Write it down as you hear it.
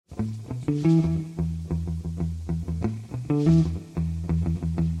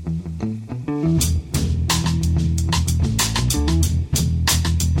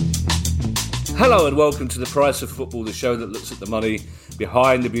Hello and welcome to The Price of Football, the show that looks at the money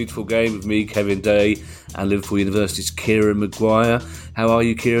behind the beautiful game with me, Kevin Day, and Liverpool University's Kieran Maguire. How are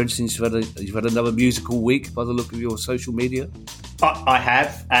you, Kieran, since you've had another musical week by the look of your social media? I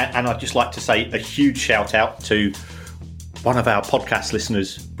have, and I'd just like to say a huge shout out to one of our podcast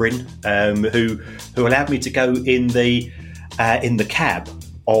listeners, Bryn, who allowed me to go in the cab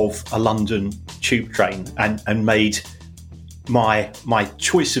of a London tube train and made my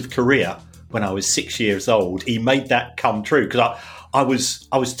choice of career when I was 6 years old. He made that come true because I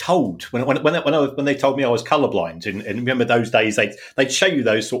was told when they told me I was colourblind, and remember those days they'd show you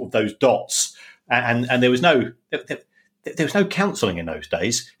those dots, and there was no counselling in those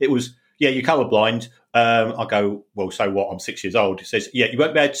days. It was, yeah, you're colourblind. I go, well, so what? I'm 6 years old. It says, yeah, you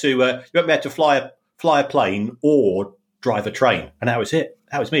won't be able to fly a plane or drive a train, and that was it.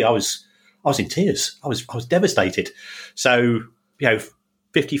 That was me. I was in tears. I was devastated. So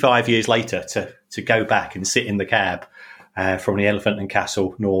 55 years later, to go back and sit in the cab from the Elephant and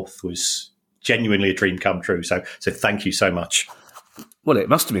Castle North was genuinely a dream come true. So thank you so much. Well, it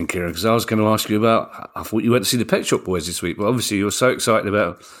must have been, Kieran, because I was going to ask you about, I thought you went to see the Pet Shop Boys this week, but obviously you were so excited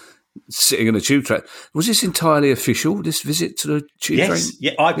about sitting on a tube train. Was this entirely official, this visit to the tube train?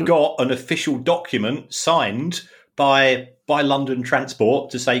 Yeah, I've got an official document signed by London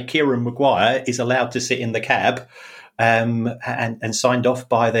Transport to say Kieran Maguire is allowed to sit in the cab, and signed off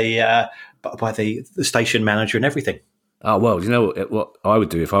by the station manager and everything. Oh, well, you know what I would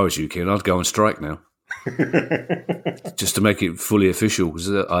do if I was you, Kieran? I'd go on strike now. Just to make it fully official. Because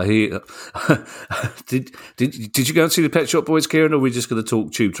I hear... Did you go and see the Pet Shop Boys, Kieran, or are we just going to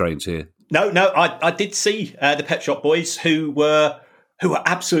talk tube trains here? No, I did see the Pet Shop Boys, who were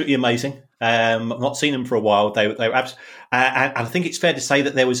absolutely amazing. I've not seen them for a while. They were and I think it's fair to say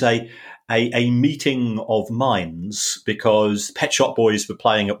that there was a meeting of minds, because Pet Shop Boys were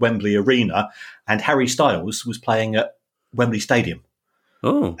playing at Wembley Arena and Harry Styles was playing at Wembley Stadium.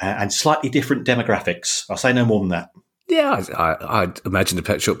 Oh. And slightly different demographics. I'll say no more than that. Yeah, I'd imagine the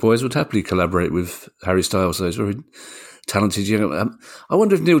Pet Shop Boys would happily collaborate with Harry Styles. Those very talented young... I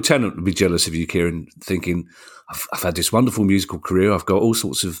wonder if Neil Tennant would be jealous of you, Kieran, thinking, I've had this wonderful musical career. I've got all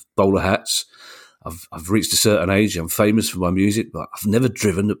sorts of bowler hats. I've reached a certain age. I'm famous for my music, but I've never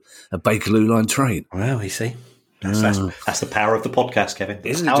driven a Bakerloo line train. Well, you see, that's the power of the podcast, Kevin.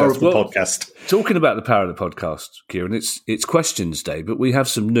 Isn't the power of the podcast. Talking about the power of the podcast, Kieran, it's Questions Day, but we have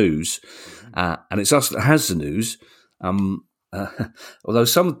some news, and it's us that has the news. Although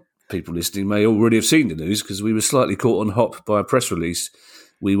some people listening may already have seen the news, because we were slightly caught on hop by a press release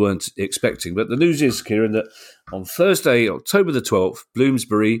we weren't expecting. But the news is, Kieran, that on Thursday, October the 12th,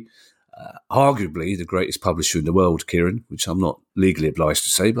 Bloomsbury, arguably the greatest publisher in the world, Kieran, which I'm not legally obliged to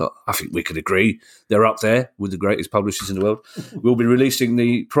say, but I think we could agree they're up there with the greatest publishers in the world, will be releasing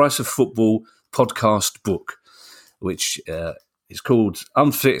the Price of Football podcast book, which is called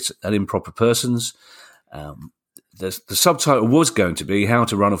Unfit and Improper Persons. The subtitle was going to be How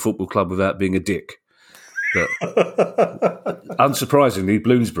to Run a Football Club Without Being a Dick. But unsurprisingly,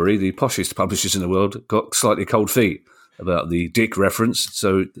 Bloomsbury, the poshest publishers in the world, got slightly cold feet about the dick reference,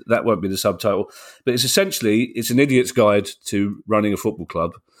 so that won't be the subtitle. But it's an idiot's guide to running a football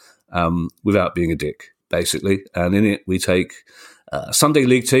club without being a dick, basically. And in it, we take a Sunday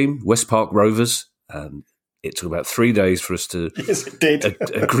League team, West Park Rovers, and it took about 3 days for us to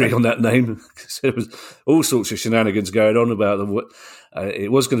agree on that name. There was all sorts of shenanigans going on about them.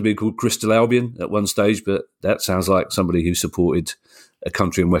 It was going to be called Crystal Albion at one stage, but that sounds like somebody who supported a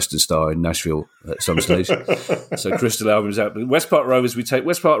country and western star in Nashville at some stage. So Crystal Albion is out. West Park Rovers, we take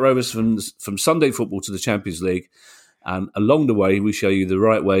West Park Rovers from Sunday football to the Champions League, and along the way we show you the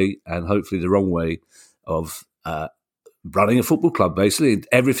right way and hopefully the wrong way of running a football club, basically.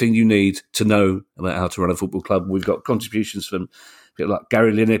 Everything you need to know about how to run a football club. We've got contributions from people like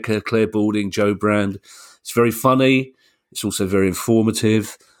Gary Lineker, Claire Balding, Joe Brand. It's very funny. It's also very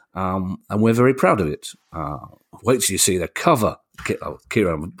informative, and we're very proud of it. Wait till you see the cover. Oh,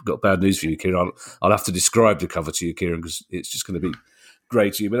 Kieran, I've got bad news for you, Kieran. I'll have to describe the cover to you, Kieran, because it's just going to be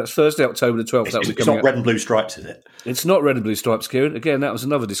great to you. But that's Thursday, October the 12th. It's not red and blue stripes, is it? It's not red and blue stripes, Kieran. Again, that was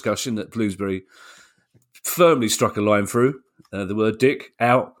another discussion that Bloomsbury firmly struck a line through. The word dick,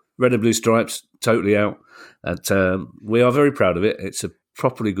 out. Red and blue stripes, totally out. And we are very proud of it. It's a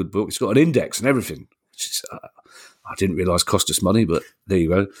properly good book. It's got an index and everything. Which is, I didn't realise cost us money, but there you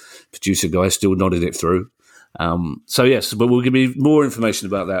go. Producer guy still nodded it through. So yes, but we'll give you more information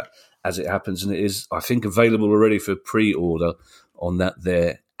about that as it happens, and it is, I think, available already for pre-order on that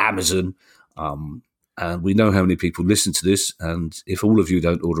there Amazon. And we know how many people listen to this. And if all of you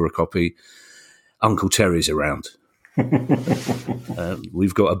don't order a copy, Uncle Terry's around.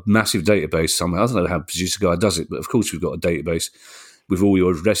 We've got a massive database somewhere. I don't know how Producer Guy does it, but of course we've got a database with all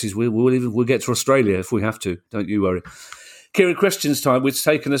your addresses. We'll get to Australia if we have to. Don't you worry. Kieran, questions time. It's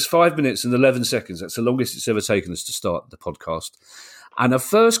taken us 5 minutes and 11 seconds. That's the longest it's ever taken us to start the podcast. And our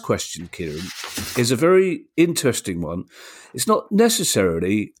first question, Kieran, is a very interesting one. It's not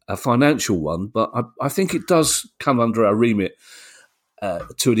necessarily a financial one, but I think it does come under our remit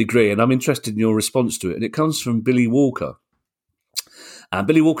to a degree, and I'm interested in your response to it. And it comes from Billy Walker. And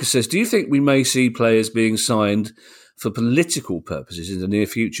Billy Walker says, do you think we may see players being signed for political purposes in the near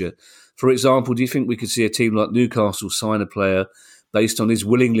future? For example, do you think we could see a team like Newcastle sign a player based on his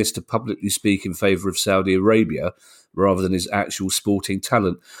willingness to publicly speak in favour of Saudi Arabia rather than his actual sporting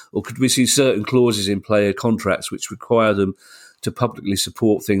talent? Or could we see certain clauses in player contracts which require them to publicly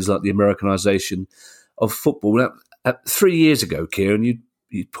support things like the Americanisation of football? Now, 3 years ago, Kieran,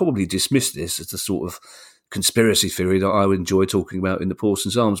 you'd probably dismiss this as the sort of conspiracy theory that I would enjoy talking about in the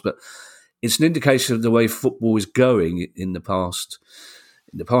Parsons Arms, but it's an indication of the way football is going in the past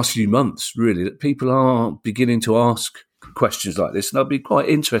few months, really, that people are beginning to ask questions like this. And I'd be quite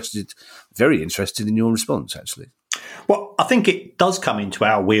very interested in your response, actually. Well, I think it does come into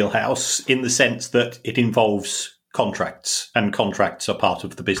our wheelhouse in the sense that it involves contracts, and contracts are part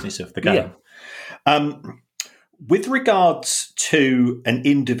of the business of the game. Yeah. With regards to an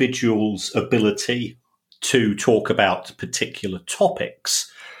individual's ability to talk about particular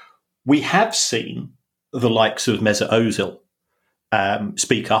topics, we have seen the likes of Mesut Ozil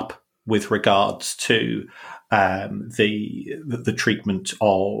speak up with regards to the treatment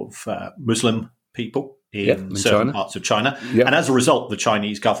of Muslim people in certain China. parts of China. Yep. And as a result, the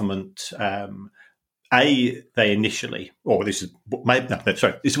Chinese government,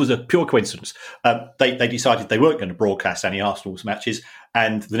 this was a pure coincidence. They decided they weren't going to broadcast any Arsenal's matches.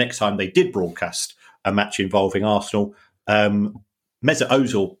 And the next time they did broadcast a match involving Arsenal, Mesut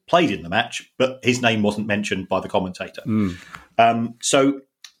Ozil played in the match, but his name wasn't mentioned by the commentator. So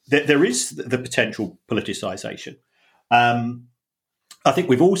there is the potential politicisation. I think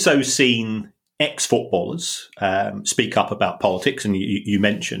we've also seen ex-footballers speak up about politics, and you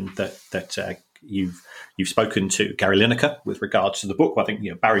mentioned that you've spoken to Gary Lineker with regards to the book. I think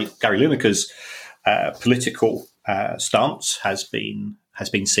Gary Lineker's political stance has been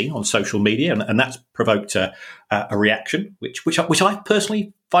seen on social media, and that's provoked a reaction, which I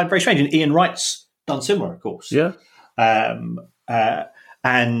personally find very strange. And Ian Wright's done similar, of course. Yeah.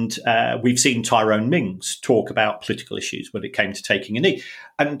 And we've seen Tyrone Mings talk about political issues when it came to taking a knee.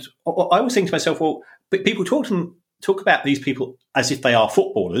 And I was thinking to myself, well, but people talk about these people as if they are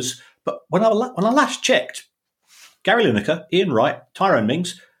footballers. But when I last checked, Gary Lineker, Ian Wright, Tyrone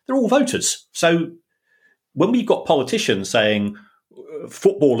Mings, they're all voters. So when we've got politicians saying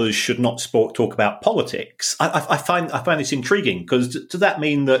footballers should not talk about politics, I find this intriguing, because does that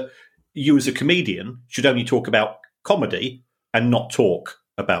mean that you as a comedian should only talk about comedy and not talk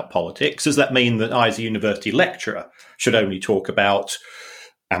about politics? Does that mean that I as a university lecturer should only talk about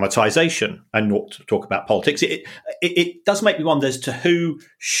amortization and not talk about politics? It does make me wonder as to who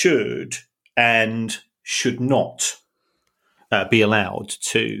should and should not be allowed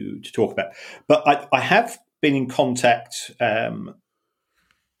to talk about. But I have been in contact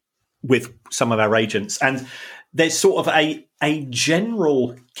with some of our agents, and there's sort of a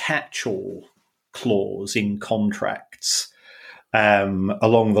general catch-all clause in contracts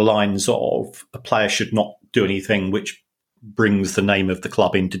along the lines of a player should not do anything which brings the name of the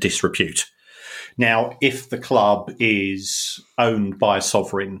club into disrepute. Now, if the club is owned by a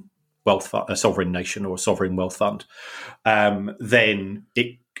sovereign nation or a sovereign wealth fund, then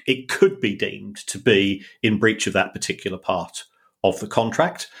it could be deemed to be in breach of that particular part of the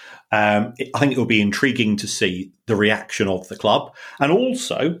contract. I think it will be intriguing to see the reaction of the club, and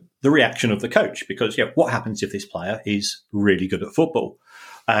also the reaction of the coach, because what happens if this player is really good at football?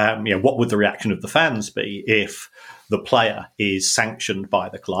 What would the reaction of the fans be if the player is sanctioned by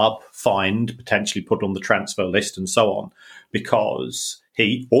the club, fined, potentially put on the transfer list, and so on, because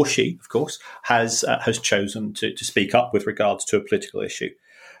he or she, of course, has chosen to speak up with regards to a political issue?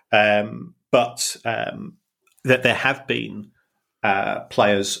 But that there have been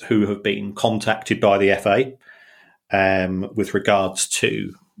players who have been contacted by the FA with regards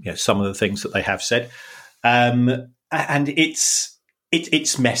to some of the things that they have said, and it's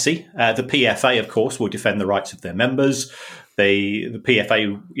messy. The PFA, of course, will defend the rights of their members. The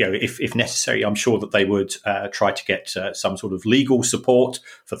PFA, if necessary, I'm sure that they would try to get some sort of legal support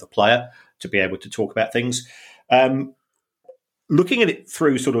for the player to be able to talk about things. looking at it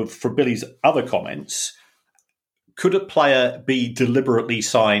through sort of from Billy's other comments, could a player be deliberately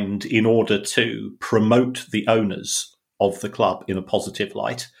signed in order to promote the owners of the club in a positive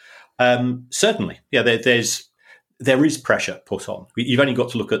light? Certainly. Yeah, there is pressure put on. You've only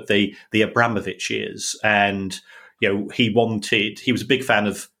got to look at the Abramovich years, and he was a big fan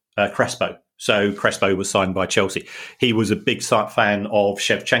of Crespo. So Crespo was signed by Chelsea. He was a big fan of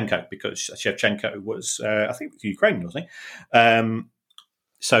Shevchenko because Shevchenko was, I think, Ukrainian, wasn't he?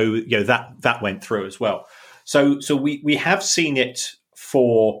 So that went through as well. So we have seen it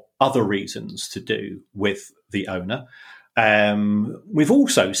for other reasons to do with the owner. We've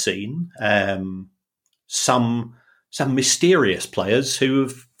also seen some mysterious players who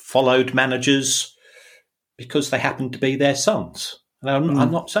have followed managers because they happen to be their sons. And I'm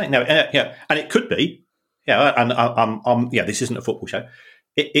not saying no, and it could be, and this isn't a football show.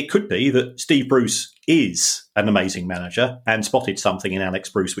 It could be that Steve Bruce is an amazing manager and spotted something in Alex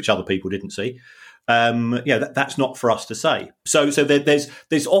Bruce which other people didn't see. That's not for us to say. So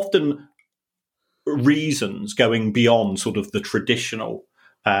there's often reasons going beyond sort of the traditional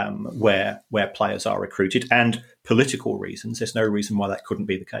where players are recruited, and political reasons. There's no reason why that couldn't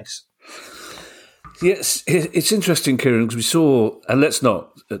be the case. Yes, it's interesting, Kieran, because we saw, and let's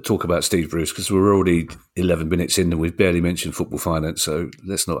not talk about Steve Bruce because we're already 11 minutes in and we've barely mentioned football finance, so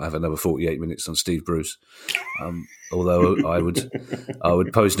let's not have another 48 minutes on Steve Bruce. Although I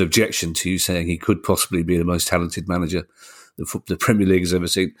would pose an objection to you saying he could possibly be the most talented manager the Premier League has ever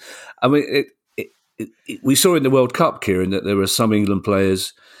seen. I mean, we saw in the World Cup, Kieran, that there were some England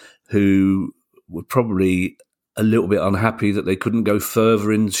players who were probably a little bit unhappy that they couldn't go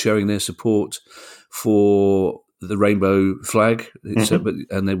further in showing their support for the rainbow flag,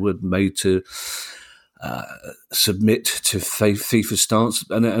 and they were made to submit to FIFA's stance.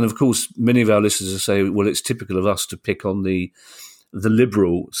 And of course, many of our listeners will say, well, it's typical of us to pick on the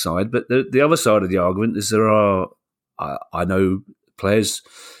liberal side. But the other side of the argument is there are, I know players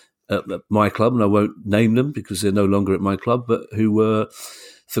at my club, and I won't name them because they're no longer at my club, but who were,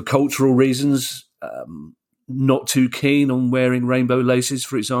 for cultural reasons, not too keen on wearing rainbow laces,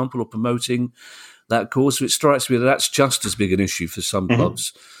 for example, or promoting that cause. So it strikes me that that's just as big an issue for some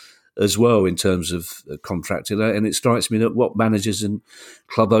clubs as well in terms of contracting. And it strikes me that what managers and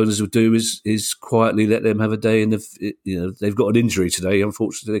club owners would do is quietly let them have a day, and they've got an injury today.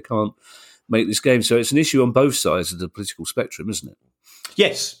 Unfortunately, they can't make this game. So it's an issue on both sides of the political spectrum, isn't it?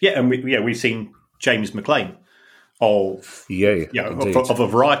 Yes, yeah, and we've seen James McLean of a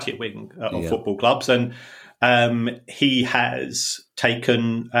variety of football clubs, and he has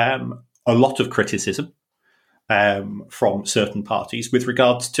taken a lot of criticism from certain parties with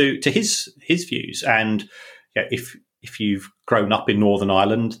regards to his views. And if you've grown up in Northern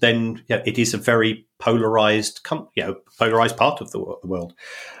Ireland, then it is a very polarised part of the world.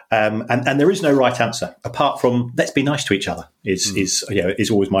 And there is no right answer apart from let's be nice to each other. Is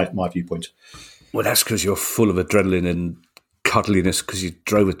always my viewpoint. Well, that's because you're full of adrenaline and cuddliness because you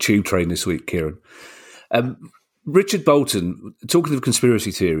drove a tube train this week, Kieran. Richard Bolton, talking of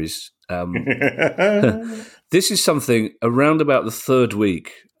conspiracy theories, this is something around about the third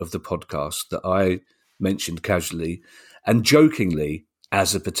week of the podcast that I mentioned casually and jokingly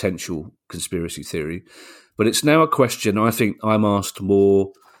as a potential conspiracy theory. But it's now a question I think I'm asked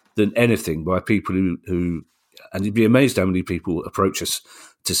more than anything by people who and you'd be amazed how many people approach us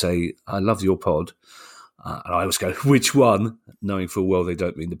to say, I love your pod. And I always go, which one? Knowing full well they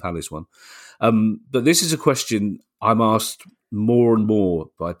don't mean the Palace one. But this is a question I'm asked more and more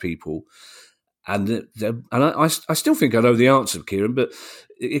by people. And I still think I know the answer, Kieran, but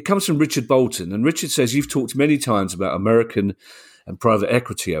it comes from Richard Bolton. And Richard says, you've talked many times about American and private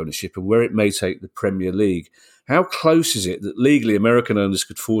equity ownership and where it may take the Premier League. How close is it that legally American owners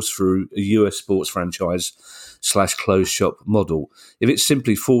could force through a US sports franchise / closed shop model? If it's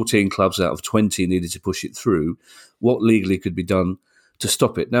simply 14 clubs out of 20 needed to push it through, what legally could be done to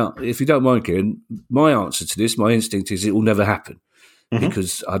stop it? Now, if you don't mind, Kieran, my answer to this, my instinct is it will never happen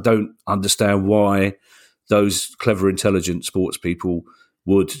because I don't understand why those clever, intelligent sports people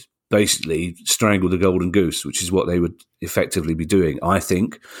would basically strangle the golden goose, which is what they would effectively be doing, I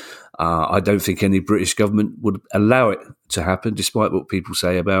think. I don't think any British government would allow it to happen, despite what people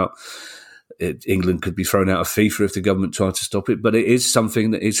say about it. England could be thrown out of FIFA if the government tried to stop it. But it is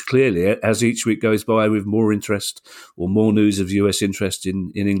something that is clearly, as each week goes by with more interest or more news of US interest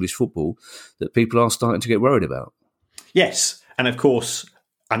in English football, that people are starting to get worried about. Yes. And of course,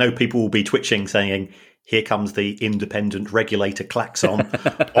 I know people will be twitching saying, here comes the independent regulator klaxon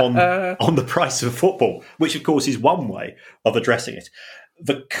on the price of football, which of course is one way of addressing it.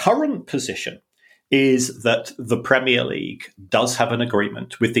 The current position is that the Premier League does have an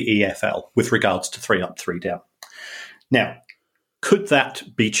agreement with the EFL with regards to 3 up, 3 down. Now, could that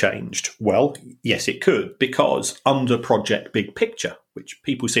be changed? Well, yes, it could, because under Project Big Picture, which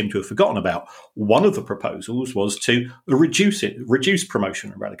people seem to have forgotten about, one of the proposals was to reduce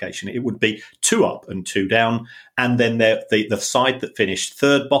promotion and relegation. It would be 2 up and 2 down, and then the side that finished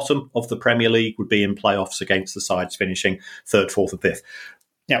third bottom of the Premier League would be in playoffs against the sides finishing third, fourth, and fifth.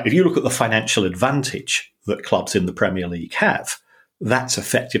 Now, if you look at the financial advantage that clubs in the Premier League have, that's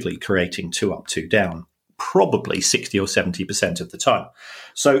effectively creating 2 up, 2 down, probably 60 or 70% of the time.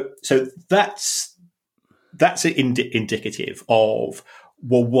 So that's indicative of,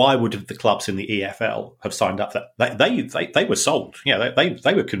 well, why would the clubs in the EFL have signed up? That they were sold.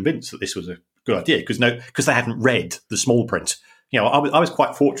 They were convinced that this was a good idea because they hadn't read the small print. I was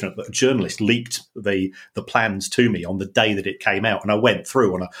quite fortunate that a journalist leaked the plans to me on the day that it came out, and I went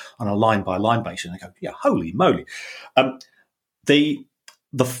through on a line by line basis. And I go, yeah, holy moly!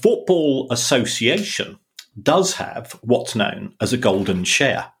 The Football Association does have what's known as a golden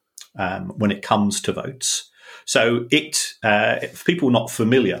share when it comes to votes. So if people are not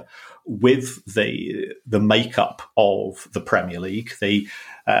familiar with the makeup of the Premier League, the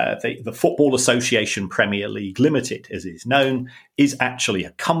Football Association Premier League Limited, as it is known, is actually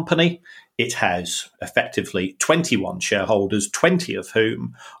a company. It has effectively 21 shareholders, 20 of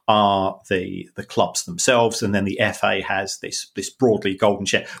whom are the clubs themselves, and then the FA has this broadly golden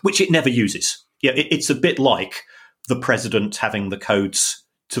share, which it never uses. It's a bit like the president having the codes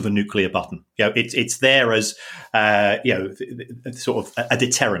to the nuclear button. It's there as sort of a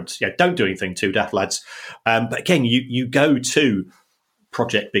deterrent. Don't do anything too daft, lads. But again, you go to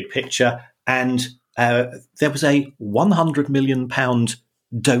Project Big Picture, and there was a £100 million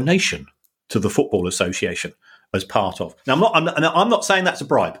donation to the Football Association as part of. Now, I'm not saying that's a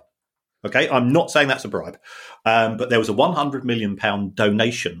bribe. Okay, I'm not saying that's a bribe, but there was a £100 million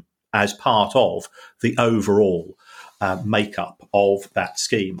donation as part of the overall makeup of that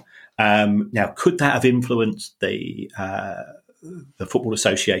scheme. Now, could that have influenced the Football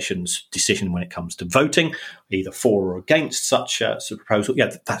Association's decision when it comes to voting, either for or against such a proposal?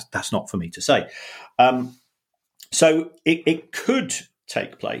 Yeah, that's not for me to say. So it could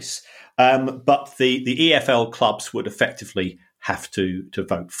take place, but the EFL clubs would effectively have to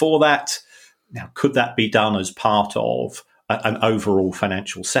vote for that. Now, could that be done as part of an overall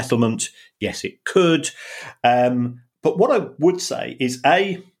financial settlement? Yes, it could. But what I would say is,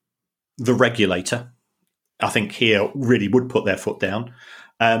 A, the regulator, I think here really would put their foot down.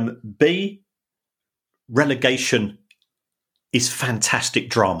 B, relegation is fantastic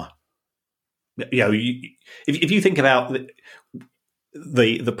drama. If you think about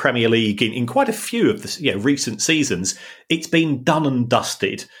the Premier League in quite a few of the recent seasons, it's been done and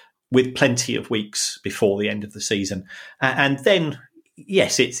dusted with plenty of weeks before the end of the season. And then,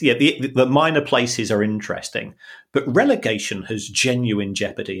 yes, the minor places are interesting, but relegation has genuine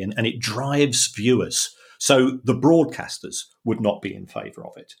jeopardy and it drives viewers. So the broadcasters would not be in favour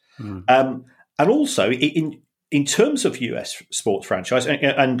of it. And also, in terms of US sports franchise,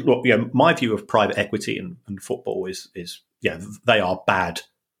 and look, my view of private equity and football is they are bad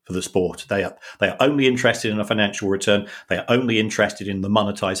for the sport. They are only interested in a financial return. They are only interested in the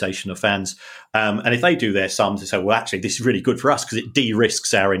monetization of fans. And if they do their sums, they say, well, actually, this is really good for us because it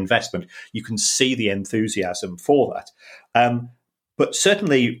de-risks our investment. You can see the enthusiasm for that. But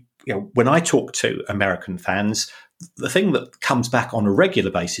certainly, when I talk to American fans, the thing that comes back on a regular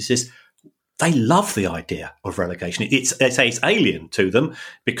basis is they love the idea of relegation. It's alien to them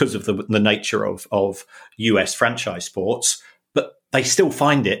because of the nature of US franchise sports, but they still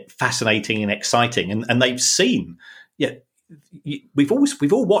find it fascinating and exciting. And they've seen, we've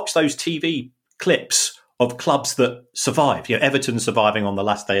all watched those TV clips of clubs that survive. Everton surviving on the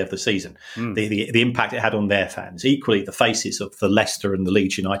last day of the season, the impact it had on their fans. Equally, the faces of the Leicester and the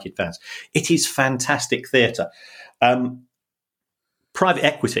Leeds United fans. It is fantastic theatre. Private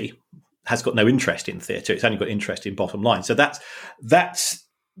equity has got no interest in theatre. It's only got interest in bottom line. So that's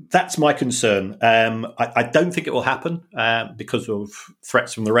my concern. I don't think it will happen because of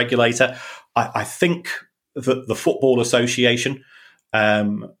threats from the regulator. I think that the Football Association,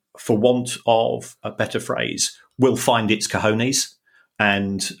 for want of a better phrase, will find its cojones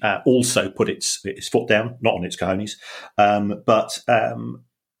and also put its foot down, not on its cojones, but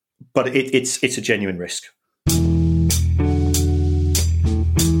it's a genuine risk.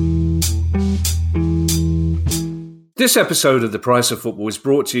 This episode of The Price of Football is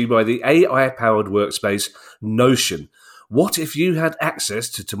brought to you by the AI-powered workspace Notion. What if you had access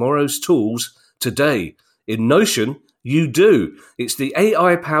to tomorrow's tools today? In Notion, You do. It's the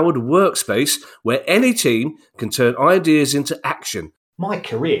AI-powered workspace where any team can turn ideas into action. My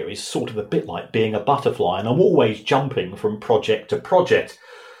career is sort of a bit like being a butterfly, and I'm always jumping from project to project.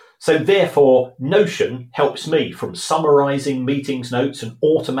 So therefore, Notion helps me from summarising meetings notes and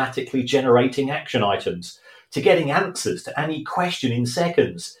automatically generating action items to getting answers to any question in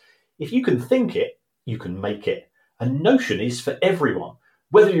seconds. If you can think it, you can make it. And Notion is for everyone,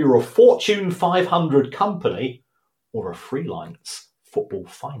 whether you're a Fortune 500 company or a freelance football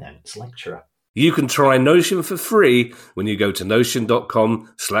finance lecturer. You can try Notion for free when you go to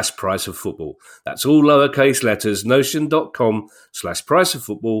notion.com/priceoffootball. That's all lowercase letters,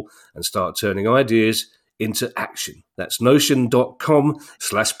 notion.com/priceoffootball, and start turning ideas into action. That's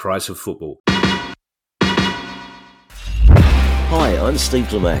notion.com/priceoffootball. Hi, I'm Steve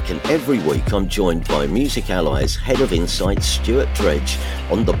Lamacq, and every week I'm joined by Music Ally's Head of Insight, Stuart Dredge,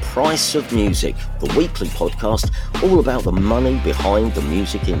 on The Price of Music, the weekly podcast all about the money behind the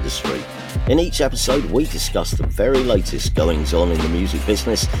music industry. In each episode, we discuss the very latest goings on in the music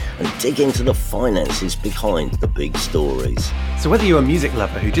business and dig into the finances behind the big stories. So whether you're a music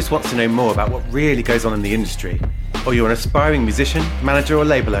lover who just wants to know more about what really goes on in the industry, or you're an aspiring musician, manager or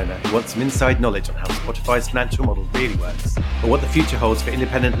label owner who wants some inside knowledge on how Spotify's financial model really works, or what the future holds for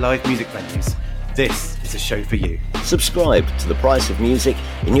independent live music venues, this is a show for you. Subscribe to The Price of Music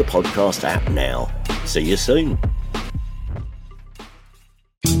in your podcast app now. See you soon.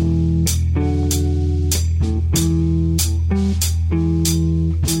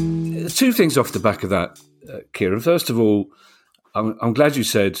 Two things off the back of that, Kieran. First of all, I'm glad you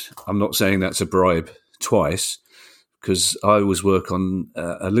said I'm not saying that's a bribe twice, because I always work on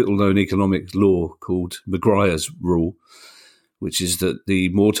a little-known economic law called Maguire's rule, which is that the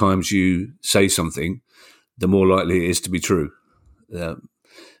more times you say something, the more likely it is to be true. So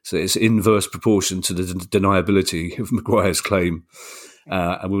it's inverse proportion to the deniability of Maguire's claim.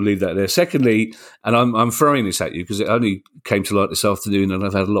 And we'll leave that there. Secondly, and I'm throwing this at you because it only came to light this afternoon, and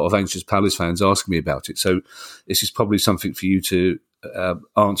I've had a lot of anxious Palace fans asking me about it. So this is probably something for you to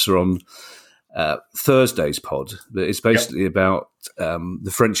answer on Thursday's pod. But it's basically about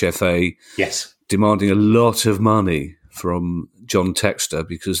the French FA demanding a lot of money from John Textor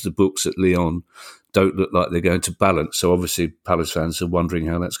because the books at Lyon don't look like they're going to balance. So obviously Palace fans are wondering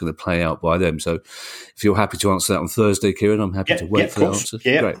how that's going to play out by them. So if you're happy to answer that on Thursday, Kieran, I'm happy to wait for that answer.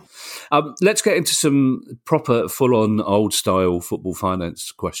 Yeah. Great. Let's get into some proper full-on old-style football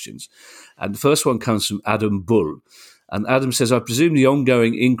finance questions. And the first one comes from Adam Bull. And Adam says, I presume the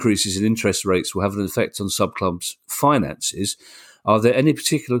ongoing increases in interest rates will have an effect on sub-clubs' finances. Are there any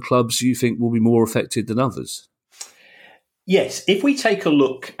particular clubs you think will be more affected than others? Yes. If we take a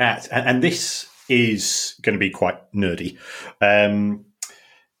look at, and this is going to be quite nerdy.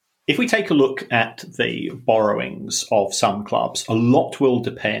 If we take a look at the borrowings of some clubs, a lot will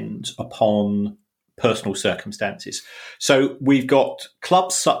depend upon personal circumstances. So we've got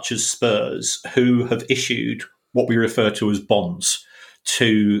clubs such as Spurs who have issued what we refer to as bonds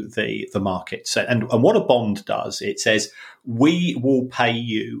to the market. So, and what a bond does, it says, we will pay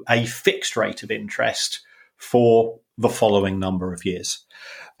you a fixed rate of interest for the following number of years.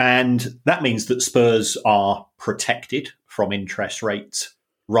 And that means that Spurs are protected from interest rate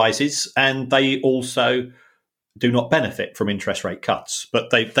rises, and they also do not benefit from interest rate cuts, but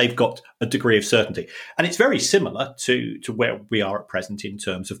they've got a degree of certainty. And it's very similar to where we are at present in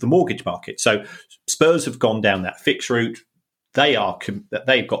terms of the mortgage market. So Spurs have gone down that fixed route.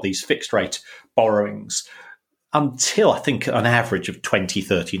 They've got these fixed rate borrowings until I think an average of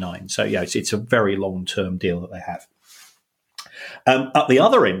 2039. So yeah, it's a very long-term deal that they have. At the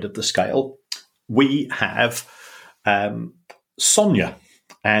other end of the scale, we have SONIA,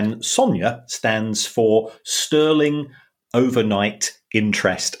 and SONIA stands for Sterling Overnight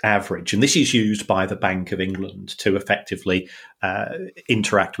Interest Average, and this is used by the Bank of England to effectively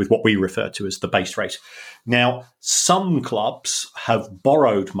interact with what we refer to as the base rate. Now, some clubs have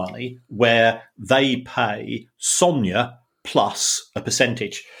borrowed money where they pay SONIA plus a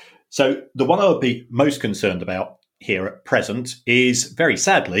percentage. So the one I would be most concerned about here at present is, very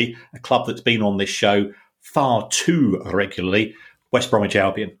sadly, a club that's been on this show far too regularly, West Bromwich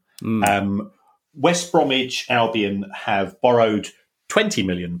Albion. West Bromwich Albion have borrowed £20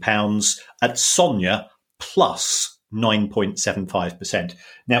 million at SONIA plus 9.75%.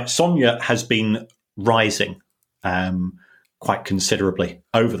 Now, SONIA has been rising quite considerably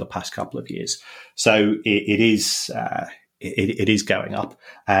over the past couple of years. So it is going up.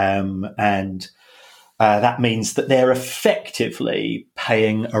 And that means that they're effectively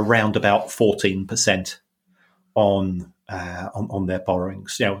paying around about 14% on their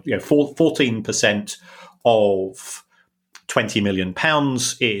borrowings. 14% of £20 million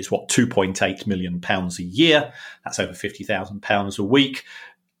is what, £2.8 million a year. That's over £50,000 a week.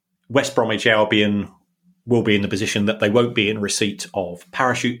 West Bromwich Albion will be in the position that they won't be in receipt of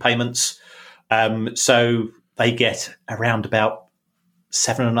parachute payments. So they get around about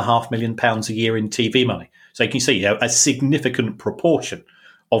 £7.5 million a year in TV money. So you can see a significant proportion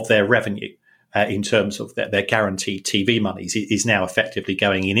of their revenue in terms of their guaranteed TV monies is now effectively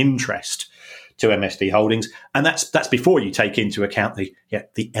going in interest to MSD Holdings. And that's before you take into account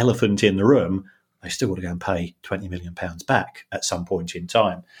the elephant in the room. They still got to go and pay £20 million back at some point in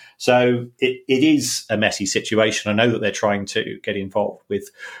time. So it is a messy situation. I know that they're trying to get involved with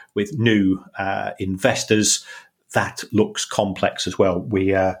new investors. That looks complex as well. We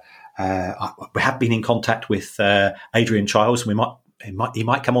have been in contact with Adrian Childs, and he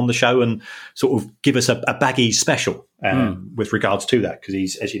might come on the show and sort of give us a baggy special with regards to that, because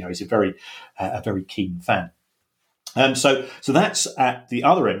he's, as you know, he's a very keen fan. So that's at the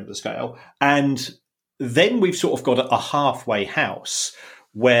other end of the scale. And then we've sort of got a halfway house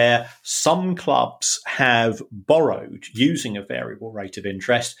where some clubs have borrowed using a variable rate of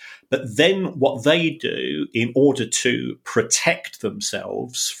interest, but then what they do in order to protect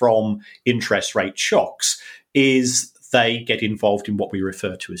themselves from interest rate shocks is they get involved in what we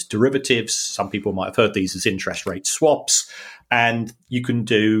refer to as derivatives. Some people might have heard these as interest rate swaps, and you can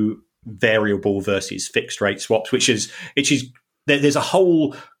do variable versus fixed rate swaps, which is there's a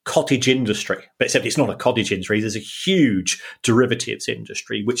whole cottage industry, but except it's not a cottage industry. There's a huge derivatives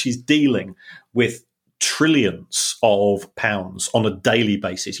industry which is dealing with trillions of pounds on a daily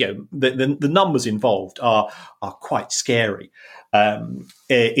basis. The numbers involved are quite scary.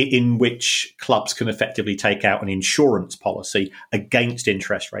 In which clubs can effectively take out an insurance policy against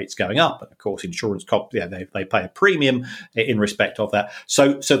interest rates going up, and of course, insurance they pay a premium in respect of that.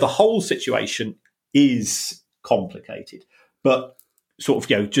 So the whole situation is complicated, but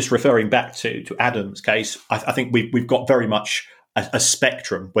sort of just referring back to Adam's case, I think we've got very much a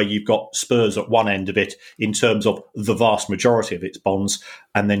spectrum where you've got Spurs at one end of it in terms of the vast majority of its bonds,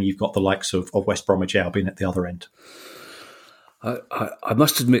 and then you've got the likes of West Bromwich Albion at the other end. I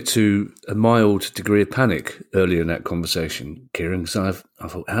must admit to a mild degree of panic earlier in that conversation, Kieran, because I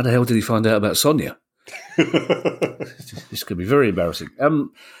thought, how the hell did he find out about Sonia? This could be very embarrassing.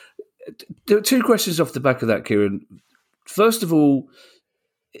 There are two questions off the back of that, Kieran. First of all,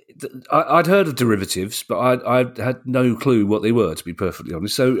 I'd heard of derivatives, but I had no clue what they were, to be perfectly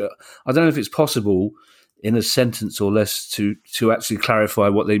honest. So I don't know if it's possible in a sentence or less to actually clarify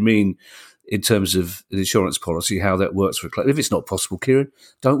what they mean in terms of the insurance policy, how that works for a club. If it's not possible, Kieran,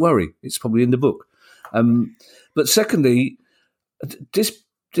 don't worry. It's probably in the book. But secondly, this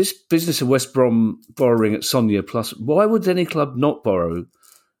business of West Brom borrowing at Sonia Plus, why would any club not borrow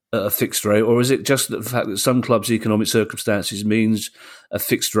at a fixed rate? Or is it just the fact that some clubs' economic circumstances means a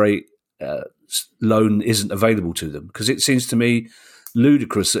fixed rate loan isn't available to them? Because it seems to me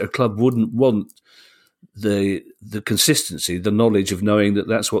ludicrous that a club wouldn't want the consistency, the knowledge of knowing that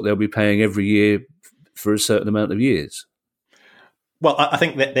that's what they'll be paying every year for a certain amount of years. Well, I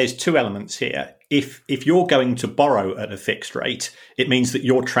think that there's two elements here. If you're going to borrow at a fixed rate, it means that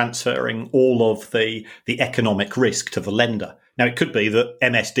you're transferring all of the economic risk to the lender. Now, it could be that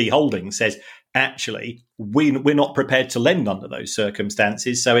MSD Holdings says, actually, we're not prepared to lend under those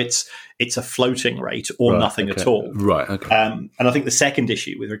circumstances, so it's a floating rate or nothing at all. Right. Okay. And I think the second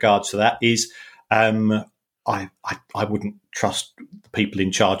issue with regards to that is I wouldn't trust the people in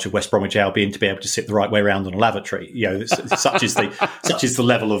charge of West Bromwich Albion to be able to sit the right way around on a lavatory. Such is the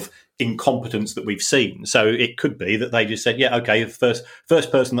level of incompetence that we've seen. So it could be that they just said, yeah, okay, the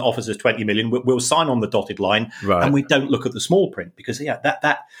first person that offers us 20 million, we'll sign on the dotted line, right, and we don't look at the small print, because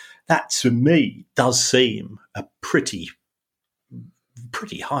that to me does seem a pretty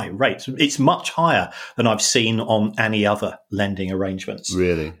high rate. It's much higher than I've seen on any other lending arrangements.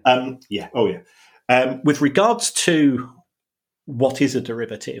 Really? Yeah. Oh, yeah. With regards to what is a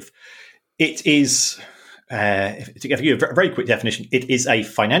derivative, it is, to give you a very quick definition, it is a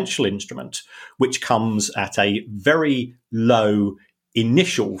financial instrument which comes at a very low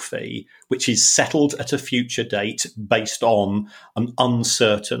initial fee, which is settled at a future date based on an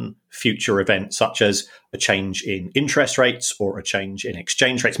uncertain future event, such as a change in interest rates or a change in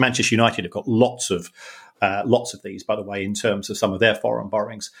exchange rates. Manchester United have got lots of these, by the way, in terms of some of their foreign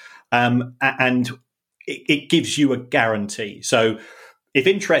borrowings. And it gives you a guarantee. So if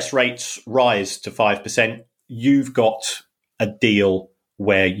interest rates rise to 5%, you've got a deal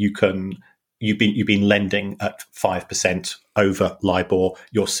where you can you've been lending at 5% over LIBOR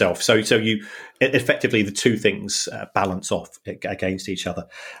yourself. So you effectively, the two things balance off against each other.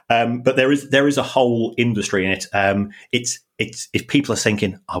 But there is a whole industry in it. It's if people are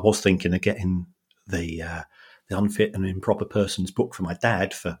thinking, I was thinking of getting the Unfit and Improper Persons book for my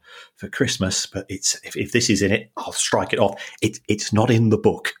dad for Christmas, but if this is in it, I'll strike it off. It's not in the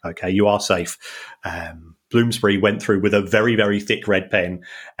book. Okay, you are safe. Bloomsbury went through with a very, very thick red pen,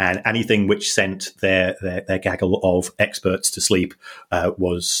 and anything which sent their gaggle of experts to sleep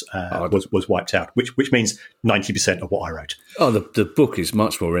was wiped out. Which means 90% of what I wrote. Oh, the book is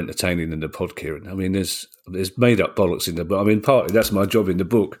much more entertaining than the pod, Kieran. I mean, there's made up bollocks in the book. I mean, partly that's my job in the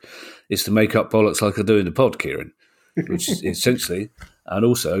book, is to make up bollocks like I do in the pod, Kieran, which is essentially. And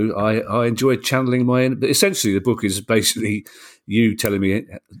also, I enjoy channeling my own. But essentially, the book is basically you telling me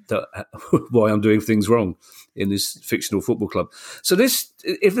why I'm doing things wrong in this fictional football club. So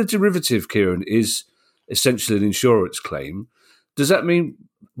if the derivative, Kieran, is essentially an insurance claim, does that mean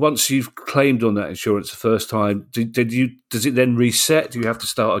once you've claimed on that insurance the first time, does it then reset? Do you have to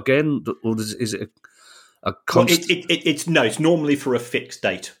start again, or is it a constant? Well, it's normally for a fixed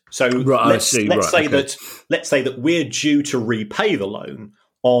date. So right, let's say that we're due to repay the loan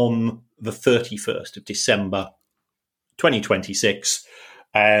on the 31st of December 2026,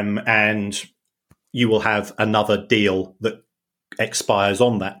 and you will have another deal that expires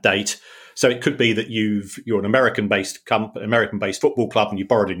on that date. So it could be that you're an American-based football club, and you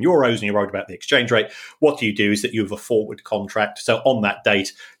borrowed in euros, and you're worried about the exchange rate. What you do is that you have a forward contract. So on that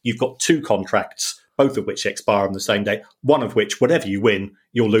date, you've got two contracts, both of which expire on the same day. One of which, whatever you win,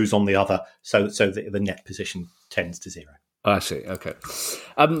 you'll lose on the other. So the net position tends to zero. I see. Okay.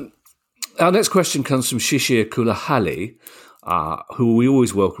 Our next question comes from Shishir Kulahali, who we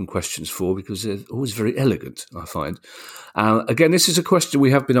always welcome questions for because they're always very elegant, I find. Again, this is a question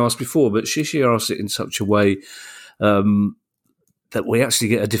we have been asked before, but Shishir asks it in such a way that we actually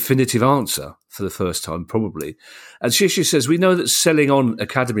get a definitive answer for the first time, probably. And Shishir says, we know that selling on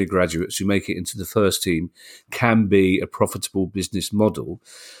academy graduates who make it into the first team can be a profitable business model.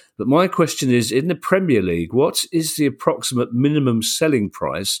 But my question is, in the Premier League, what is the approximate minimum selling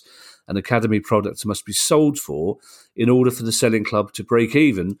price an academy product must be sold for in order for the selling club to break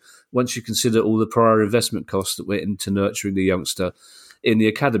even once you consider all the prior investment costs that went into nurturing the youngster in the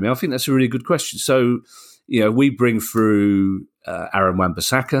academy? I think that's a really good question. So, we bring through Aaron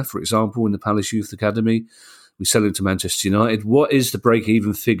Wan-Bissaka, for example, in the Palace Youth Academy. We sell him to Manchester United. What is the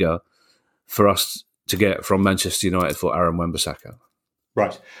break-even figure for us to get from Manchester United for Aaron Wan-Bissaka?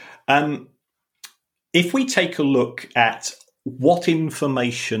 Right. If we take a look at what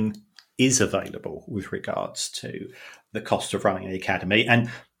information is available with regards to the cost of running the academy, and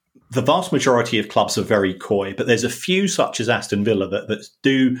the vast majority of clubs are very coy, but there's a few such as Aston Villa that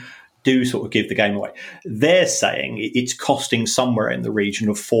do sort of give the game away. They're saying it's costing somewhere in the region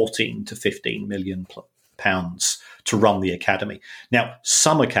of 14 to 15 million pounds to run the academy. Now,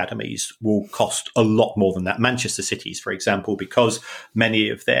 some academies will cost a lot more than that. Manchester City's, for example, because many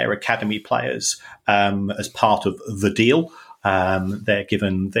of their academy players, as part of the deal, they're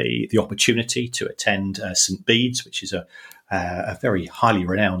given the opportunity to attend St Bede's, which is a very highly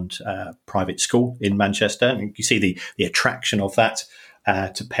renowned private school in Manchester. And you see the attraction of that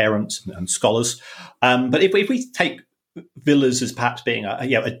to parents and scholars. But if we take Villas as perhaps being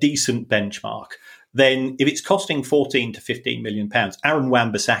a decent benchmark, then if it's costing 14 to 15 million pounds, Aaron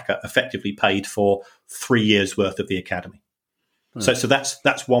Wan-Bissaka effectively paid for 3 years worth of the academy. So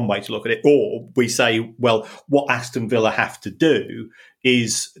that's one way to look at it. Or we say, well, what Aston Villa have to do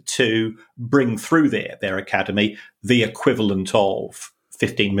is to bring through their academy the equivalent of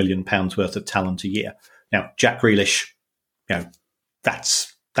 15 million pounds worth of talent a year. Now, Jack Grealish, that's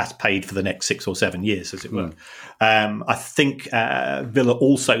paid for the next 6 or 7 years, as it were. I think Villa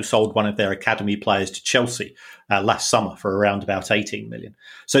also sold one of their academy players to Chelsea last summer for around about 18 million.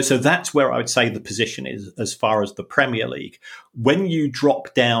 So that's where I would say the position is as far as the Premier League. When you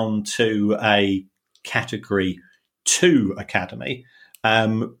drop down to a Category 2 academy,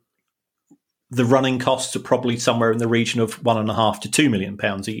 the running costs are probably somewhere in the region of £1.5 to £2 million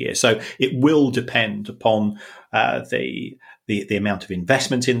a year. So it will depend upon the amount of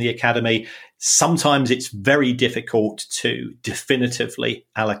investment in the academy. Sometimes it's very difficult to definitively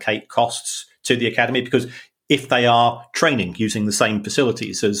allocate costs to the academy because if they are training using the same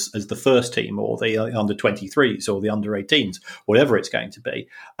facilities as the first team or the under-23s or the under-18s, whatever it's going to be,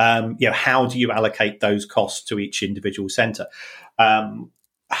 how do you allocate those costs to each individual centre?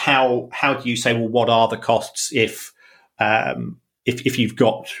 How do you say, well, what are the costs if you've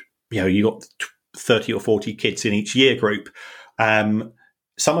got, you've got 30 or 40 kids in each year group?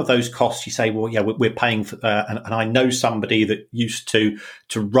 some of those costs, you say, well, yeah, we're paying for, and I know somebody that used to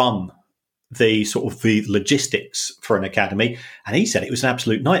run the sort of the logistics for an academy, and he said it was an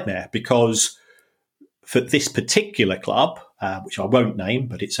absolute nightmare because for this particular club, which I won't name,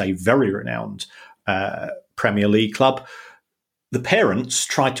 but it's a very renowned Premier League club, the parents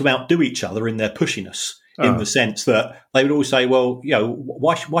tried to outdo each other in their pushiness, in the sense that they would all say, well,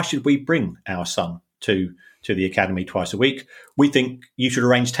 why should we bring our son to the academy twice a week? We think you should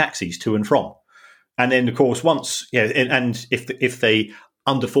arrange taxis to and from. And then, of course, once, and if the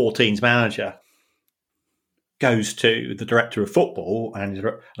under 14s manager goes to the director of football and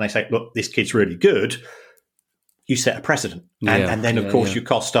they say, look, this kid's really good, you set a precedent. And then, of course, your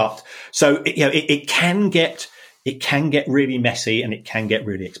costs start. So, it can get really messy and it can get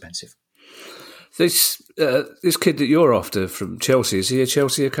really expensive. This kid that you're after from Chelsea, is he a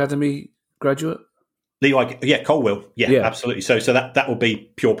Chelsea Academy graduate? Levi, Colwill. Yeah, absolutely. So that will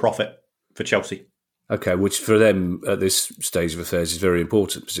be pure profit for Chelsea. Okay, which for them at this stage of affairs is very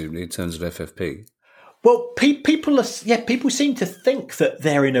important, presumably, in terms of FFP. Well, people seem to think that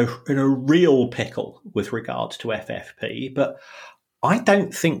they're in a real pickle with regards to FFP, but I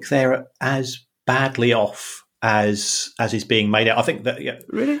don't think they're as badly off as is being made out. I think that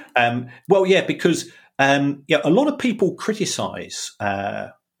really. Because a lot of people criticise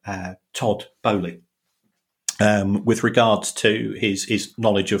Todd Boehly with regards to his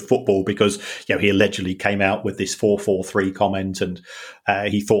knowledge of football, because he allegedly came out with this 4-4-3 comment, and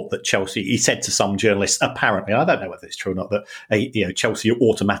he thought that Chelsea. He said to some journalists, apparently, I don't know whether it's true or not, that Chelsea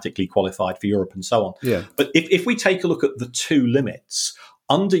automatically qualified for Europe and so on. Yeah. But if we take a look at the two limits.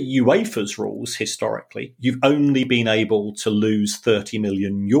 Under UEFA's rules, historically, you've only been able to lose €30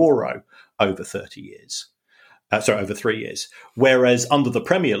 million over 30 years. Over 3 years. Whereas under the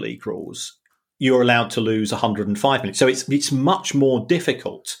Premier League rules, you're allowed to lose 105 million. So it's much more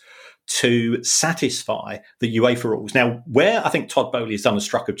difficult to satisfy the UEFA rules. Now, where I think Todd Boehly has done a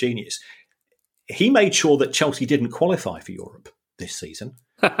stroke of genius, he made sure that Chelsea didn't qualify for Europe this season.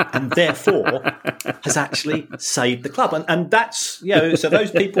 And therefore has actually saved the club, and that's so those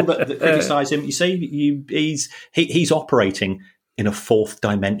people that criticise him, you see, he's operating in a fourth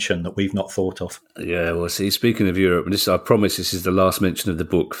dimension that we've not thought of. Yeah, well, see, speaking of Europe, and I promise this is the last mention of the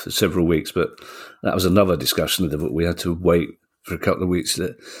book for several weeks, but that was another discussion of the book. We had to wait for a couple of weeks.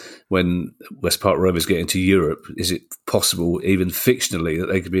 That when West Park Rovers get into Europe, is it possible, even fictionally, that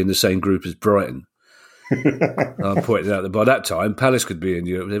they could be in the same group as Brighton? I'm pointing out that by that time, Palace could be in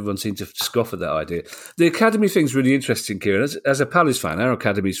Europe. Everyone seemed to scoff at that idea. The academy thing's really interesting, Kieran. As a Palace fan, our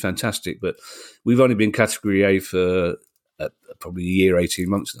academy is fantastic, but we've only been Category A for probably a year, 18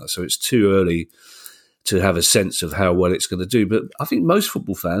 months now, so it's too early to have a sense of how well it's going to do. But I think most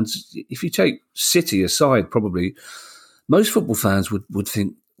football fans, if you take City aside, probably most football fans would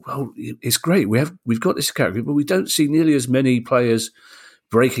think, well, it's great. We've got this category, but we don't see nearly as many players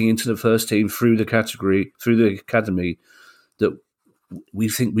breaking into the first team through the academy that we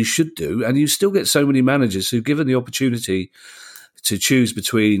think we should do. And you still get so many managers who, given the opportunity to choose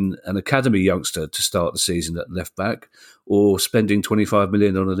between an academy youngster to start the season at left back or spending 25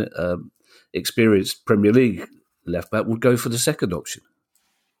 million on an experienced Premier League left back, would go for the second option.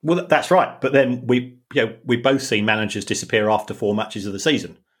 Well, that's right. But then we've both seen managers disappear after 4 matches of the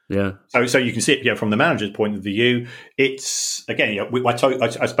season. Yeah. So you can see it from the manager's point of view. It's again,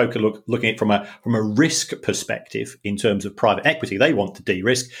 I spoke looking at it from a risk perspective in terms of private equity. They want to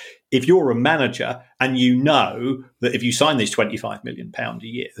de-risk. If you're a manager and you know that if you sign this £25 million a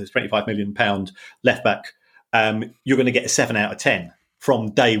year, there's £25 million left back, you're going to get a 7 out of 10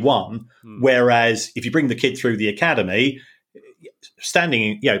 from day one. Whereas if you bring the kid through the academy,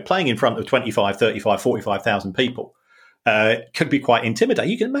 playing in front of 25, 35, 45,000 people. Could be quite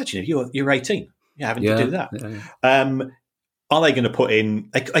intimidating. You can imagine if you're 18, having to do that. Yeah. Are they going to put in?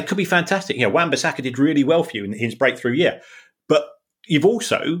 They could be fantastic. Wan-Bissaka did really well for you in his breakthrough year, but you've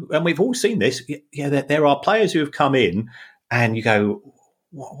also, and we've all seen this. There are players who have come in, and you go,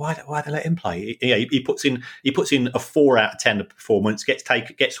 why they let him play? He puts in a 4 out of 10 performance,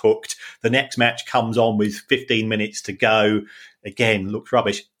 gets hooked. The next match comes on with 15 minutes to go. Again, looks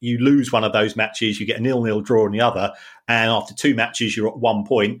rubbish. You lose one of those matches, you get a 0-0 draw in the other, and after 2 matches, you're at 1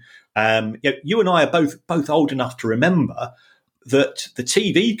 point. You and I are both old enough to remember that the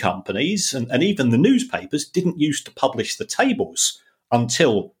TV companies and even the newspapers didn't used to publish the tables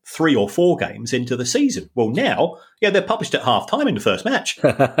until 3 or 4 games into the season. Well, now, they're published at half time in the first match.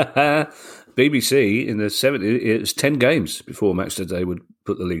 BBC in the 70s, it was 10 games before Match of the Day would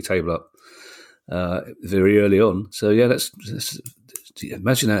put the league table up. Very early on. So, that's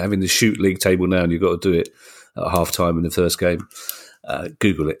imagine having the shoot league table now and you've got to do it at half time in the first game.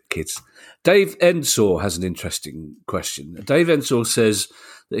 Google it, kids. Dave Ensor has an interesting question. Dave Ensor says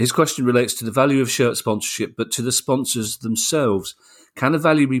that his question relates to the value of shirt sponsorship, but to the sponsors themselves. Can a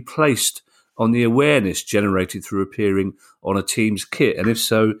value be placed on the awareness generated through appearing on a team's kit? And if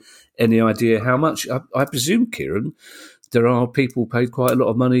so, any idea how much? I presume, Kieran, there are people paid quite a lot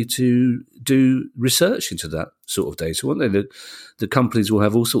of money to do research into that sort of data, won't they? The companies will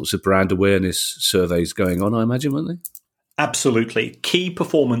have all sorts of brand awareness surveys going on, I imagine, won't they? Absolutely. Key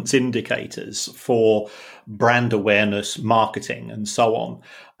performance indicators for brand awareness, marketing, and so on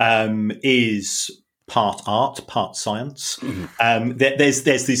is part art, part science. Mm-hmm. There's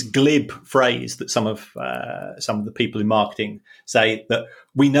this glib phrase that some of the people in marketing say, that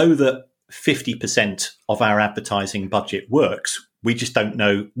we know that 50% of our advertising budget works. We just don't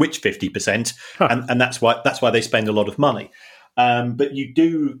know which 50%, and that's why they spend a lot of money. But you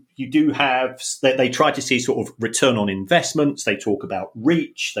do have, they try to see sort of return on investments. They talk about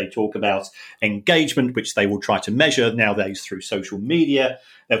reach. They talk about engagement, which they will try to measure nowadays through social media.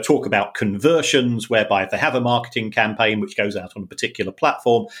 They'll talk about conversions, whereby if they have a marketing campaign which goes out on a particular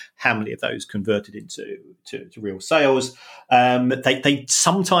platform, how many of those converted into real sales. They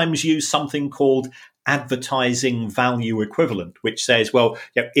sometimes use something called advertising value equivalent, which says, well,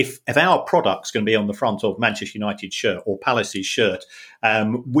 if our product's going to be on the front of Manchester United shirt or Palace's shirt,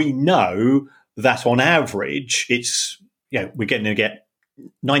 we know that on average it's we're going to get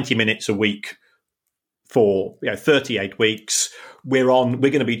 90 minutes a week for 38 weeks. We're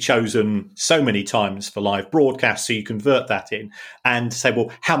going to be chosen so many times for live broadcast, so you convert that in and say,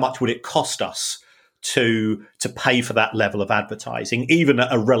 well, how much would it cost us to pay for that level of advertising, even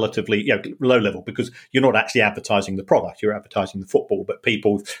at a relatively low level, because you're not actually advertising the product, you're advertising the football, but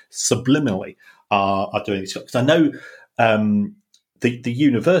people subliminally are doing this. Because I know the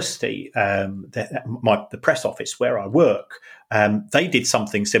university, the press office where I work, they did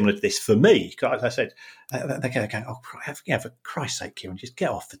something similar to this for me. As I said, they go, oh, for Christ's sake, Kieran, just get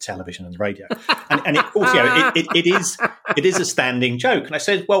off the television and the radio. And it also, it is a standing joke. And I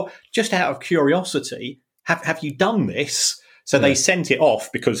said, well, just out of curiosity, have you done this? So they sent it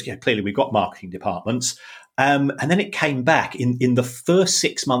off because clearly we've got marketing departments. And then it came back in the first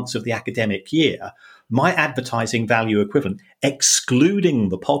 6 months of the academic year. My advertising value equivalent, excluding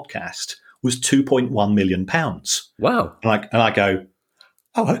the podcast, was £2.1 million. Wow. And I go,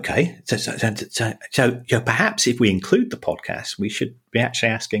 oh, okay. So perhaps if we include the podcast, we should be actually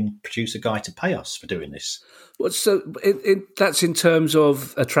asking Producer Guy to pay us for doing this. Well, so that's in terms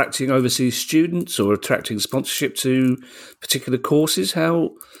of attracting overseas students or attracting sponsorship to particular courses?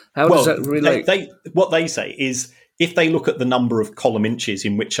 How does that relate? What they say is, if they look at the number of column inches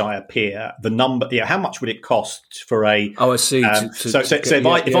in which I appear, the number, how much would it cost for a? Oh, I see.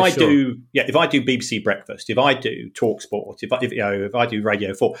 If I do BBC Breakfast, if I do TalkSport, if I do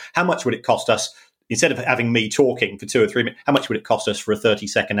Radio 4, how much would it cost us, instead of having me talking for 2 or 3 minutes? How much would it cost us for a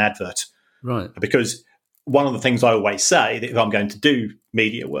 30-second advert? Right. Because one of the things I always say, that if I'm going to do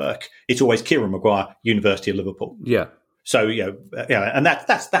media work, it's always Kieran Maguire, University of Liverpool. Yeah. So, and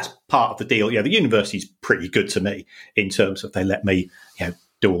that's part of the deal. The university's pretty good to me in terms of they let me,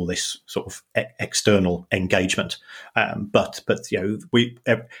 do all this sort of external engagement. But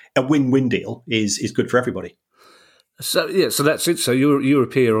a win-win deal is good for everybody. So that's it. So you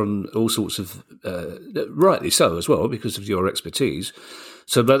appear on all sorts of, rightly so as well, because of your expertise.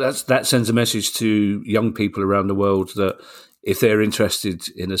 So that sends a message to young people around the world that if they're interested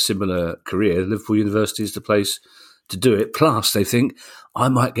in a similar career, Liverpool University is the place to do it. Plus, they think, I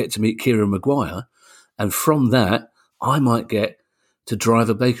might get to meet Kieran Maguire, and from that, I might get to drive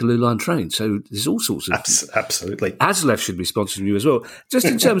a Bakerloo line train. So there's all sorts of... Absolutely. ASLEF should be sponsoring you as well. Just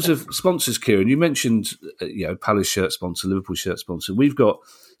in terms of sponsors, Kieran, you mentioned Palace shirt sponsor, Liverpool shirt sponsor. We've got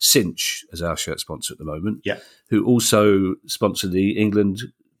Cinch as our shirt sponsor at the moment, who also sponsor the England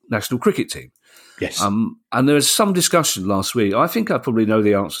national cricket team. Yes. And there was some discussion last week. I think I probably know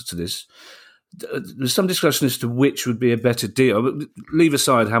the answer to this. There's some discussion as to which would be a better deal. Leave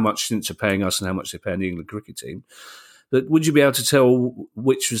aside how much Cinch are paying us and how much they're paying the England cricket team. But would you be able to tell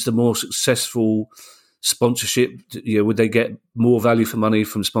which was the more successful sponsorship? Would they get more value for money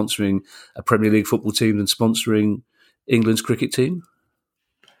from sponsoring a Premier League football team than sponsoring England's cricket team?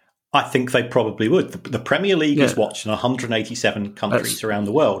 I think they probably would. The Premier League is watched in 187 countries around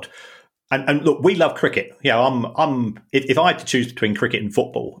the world. And look, we love cricket. If I had to choose between cricket and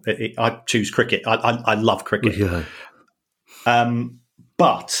football, I'd choose cricket. I love cricket. Yeah.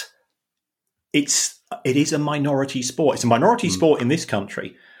 But it is a minority sport. It's a minority sport in this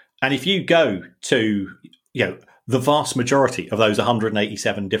country. And if you go to, the vast majority of those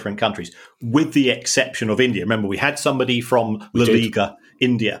 187 different countries, with the exception of India. Remember, we had somebody from La Liga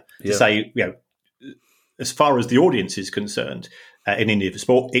India to say, as far as the audience is concerned in India for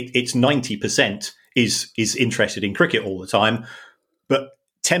sport, it's 90% is interested in cricket all the time, but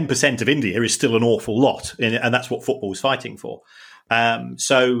 10% of India is still an awful lot, and that's what football is fighting for.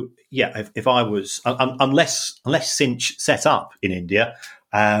 If I was, unless Cinch set up in India,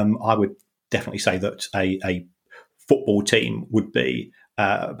 I would definitely say that a football team would be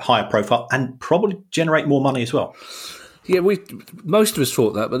higher profile and probably generate more money as well. Yeah, most of us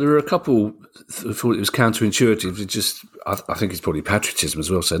thought that, but there were a couple who thought it was counterintuitive. It just, I think it's probably patriotism as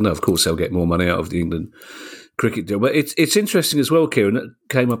well. Said no, of course they'll get more money out of the England cricket deal. But it's interesting as well, Kieran. That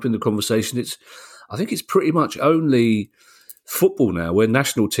came up in the conversation. I think it's pretty much only football now where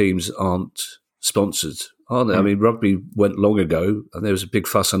national teams aren't sponsored, are they? I mean, rugby went long ago, and there was a big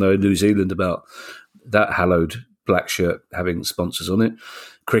fuss, I know, in New Zealand about that hallowed black shirt having sponsors on it.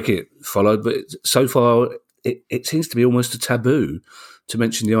 Cricket followed, but so far it seems to be almost a taboo to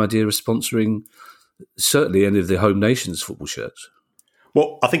mention the idea of sponsoring certainly any of the home nations' football shirts.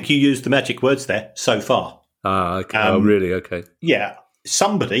 Well, I think you used the magic words there, so far. Okay. Really? Okay. Yeah.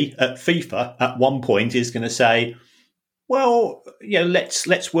 Somebody at FIFA at one point is going to say, well,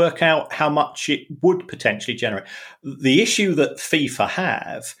 let's work out how much it would potentially generate. The issue that FIFA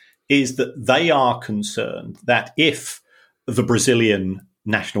have is that they are concerned that if the Brazilian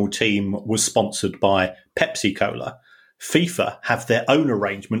national team was sponsored by Pepsi Cola, FIFA have their own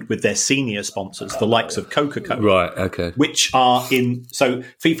arrangement with their senior sponsors, the likes of Coca-Cola. Right, okay. Which are so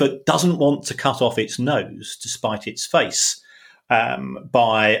FIFA doesn't want to cut off its nose to spite its face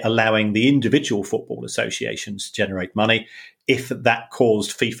by allowing the individual football associations to generate money if that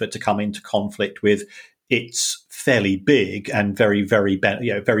caused FIFA to come into conflict with its fairly big and very, very,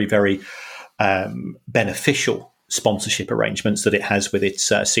 very beneficial sponsorship arrangements that it has with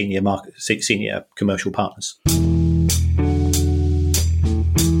its senior commercial partners.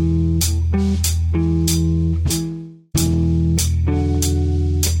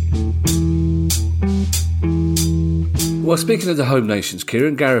 Well, speaking of the home nations,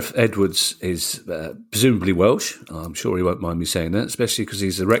 Kieran, Gareth Edwards is presumably Welsh. I'm sure he won't mind me saying that, especially because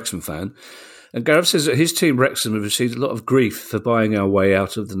he's a Wrexham fan. And Gareth says that his team, Wrexham, have received a lot of grief for buying our way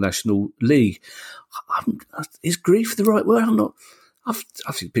out of the National League. Is grief the right word? I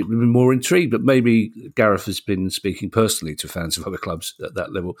think people have been more intrigued, but maybe Gareth has been speaking personally to fans of other clubs at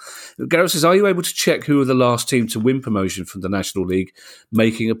that level. Gareth says, are you able to check who are the last team to win promotion from the National League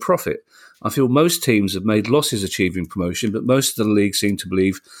making a profit? I feel most teams have made losses achieving promotion, but most of the league seem to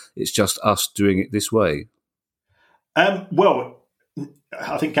believe it's just us doing it this way. Well,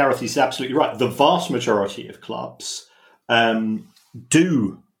 I think Gareth is absolutely right. The vast majority of clubs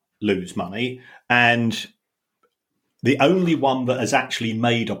do lose money, and the only one that has actually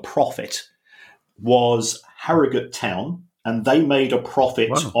made a profit was Harrogate Town, and they made a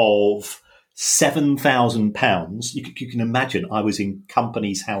profit of £7,000. You can imagine I was in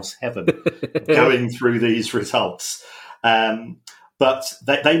company's house heaven going through these results. But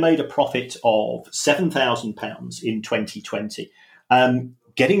they made a profit of £7,000 in 2020.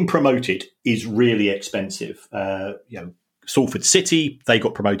 Getting promoted is really expensive. Salford City, they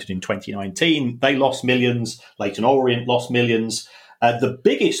got promoted in 2019. They lost millions. Leyton Orient lost millions. The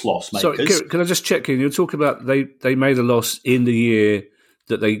biggest loss makers... Sorry, Kieran, can I just check in? You're talking about they made a loss in the year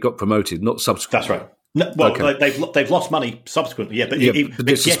that they got promoted, not subsequently. That's right. No, well, okay. They've lost money subsequently, but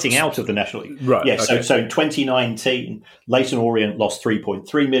getting out of the National League. Right. Yeah, okay. So in 2019, Leyton Orient lost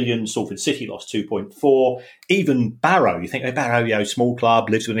 3.3 million, Salford City lost 2.4. Even Barrow, you think, Barrow, small club,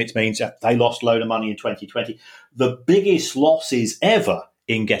 lives within its means, they lost a load of money in 2020. The biggest losses ever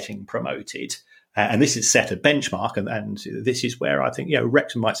in getting promoted, and this is set a benchmark, and this is where I think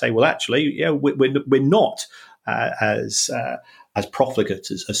Wrexham might say, well, actually, we're not as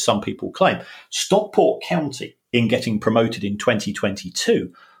profligate as some people claim. Stockport County, in getting promoted in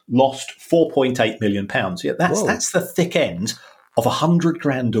 2022, lost £4.8 million. Yeah, that's the thick end of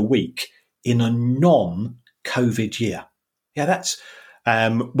 $100,000 a week in a non-COVID year. Yeah, that's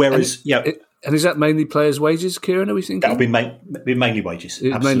whereas And is that mainly players' wages, Kieran? Are we thinking that'll be mainly wages?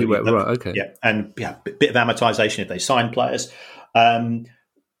 Mainly, right? Okay. Yeah, and a bit of amortisation if they sign players.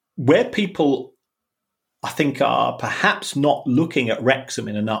 Where people, I think, are perhaps not looking at Wrexham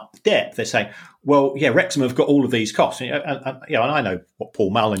in enough depth. They're saying, well, Wrexham have got all of these costs. And I know what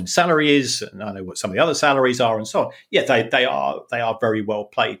Paul Mullen's salary is, and I know what some of the other salaries are, and so on. Yeah, they are very well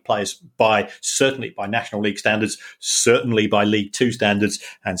paid players certainly by National League standards, certainly by League Two standards,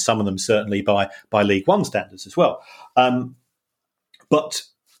 and some of them certainly by League One standards as well. But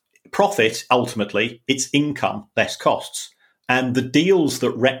profit, ultimately, it's income, less costs. And the deals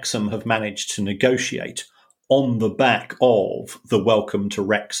that Wrexham have managed to negotiate on the back of the Welcome to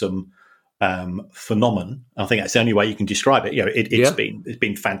Wrexham phenomenon, I think that's the only way you can describe it. It's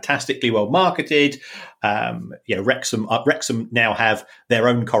been fantastically well marketed. Wrexham now have their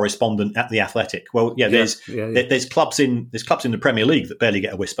own correspondent at the Athletic. Well, there's clubs in the Premier League that barely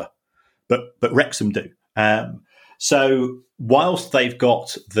get a whisper, but Wrexham do. So whilst they've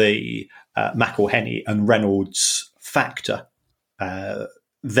got the McElhenney and Reynolds factor,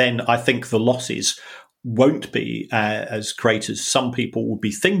 then I think the losses won't be as great as some people would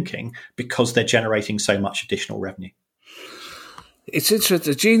be thinking because they're generating so much additional revenue. It's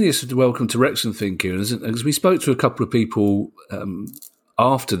interesting. The genius of the Welcome to Wrexham thing, Kieran, isn't it? Because we spoke to a couple of people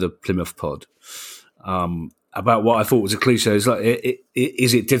after the Plymouth pod about what I thought was a cliche. It's like,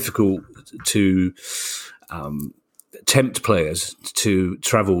 is it difficult to tempt players to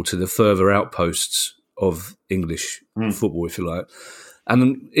travel to the further outposts of English football, if you like?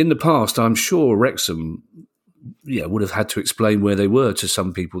 And in the past, I'm sure Wrexham, would have had to explain where they were to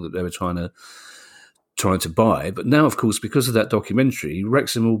some people that they were trying to buy. But now, of course, because of that documentary,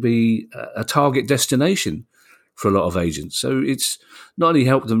 Wrexham will be a target destination for a lot of agents. So it's not only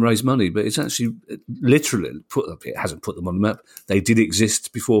helped them raise money, but it's actually literally it hasn't put them on the map. They did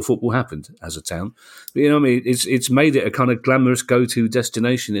exist before football happened as a town. But, it's made it a kind of glamorous go-to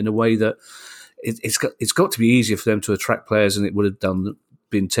destination in a way that it's got to be easier for them to attract players than it would have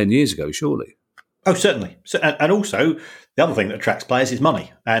been 10 years ago, surely. Oh, certainly. So, and also, the other thing that attracts players is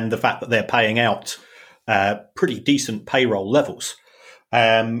money and the fact that they're paying out pretty decent payroll levels.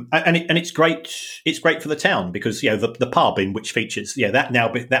 And it's great. It's great for the town because the pub in which features that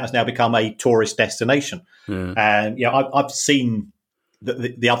has now become a tourist destination. Yeah. And I've seen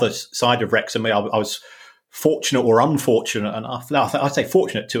the other side of Wrexham. I was fortunate or unfortunate, and I'd say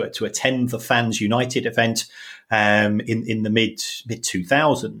fortunate to attend the Fans United event in the mid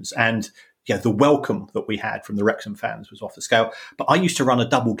 2000s, and the welcome that we had from the Wrexham fans was off the scale. But I used to run a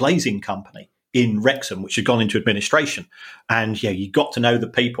double glazing company in Wrexham, which had gone into administration, and you got to know the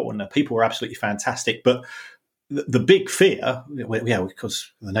people, and the people were absolutely fantastic. But the big fear, because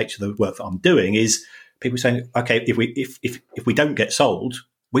of the nature of the work that I'm doing, is people saying, okay, if we don't get sold,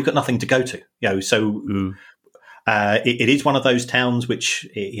 we've got nothing to go to, it is one of those towns which,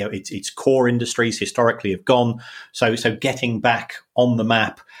 its core industries historically have gone. So getting back on the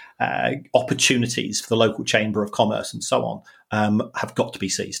map, opportunities for the local chamber of commerce and so on have got to be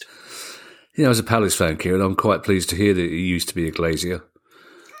seized. As a Palace fan, Kieran, I'm quite pleased to hear that you used to be a glazier.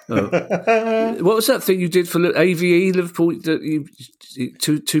 What was that thing you did for AVE Liverpool? That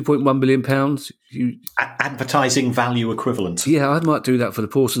 £2.1 million. Advertising value equivalent. Yeah, I might do that for the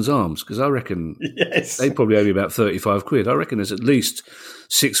Pawson's Arms because I reckon they probably owe me about £35. I reckon there's at least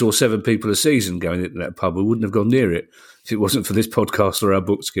 6 or 7 people a season going into that pub who wouldn't have gone near it if it wasn't for this podcast or our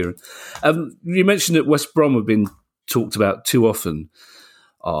books, Kieran. You mentioned that West Brom have been talked about too often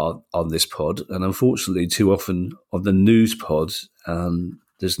on this pod, and unfortunately too often on the news pod.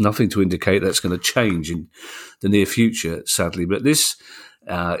 There's nothing to indicate that's going to change in the near future, sadly. But this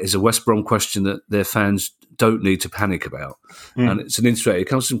is a West Brom question that their fans don't need to panic about. And it's an interesting. It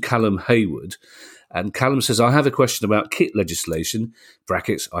comes from Callum Hayward. And Callum says, I have a question about kit legislation,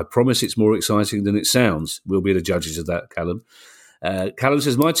 brackets, I promise it's more exciting than it sounds. We'll be the judges of that, Callum. Callum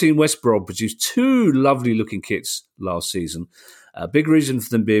says, my team West Brom produced 2 lovely-looking kits last season. A big reason for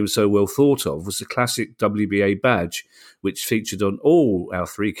them being so well thought of was the classic WBA badge, which featured on all our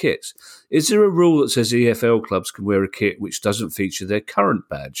 3 kits. Is there a rule that says EFL clubs can wear a kit which doesn't feature their current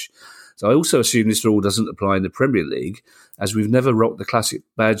badge? So I also assume this rule doesn't apply in the Premier League, as we've never rocked the classic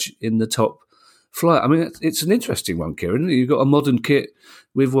badge in the top flight. I mean, it's an interesting one, Kieran. You've got a modern kit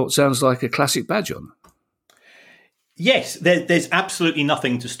with what sounds like a classic badge on. Yes, there's absolutely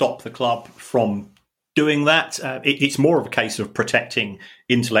nothing to stop the club from doing that. It's more of a case of protecting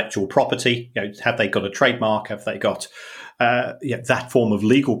intellectual property. Have they got a trademark? Have they got that form of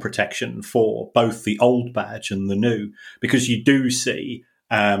legal protection for both the old badge and the new? Because you do see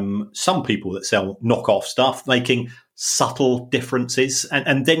some people that sell knockoff stuff making subtle differences,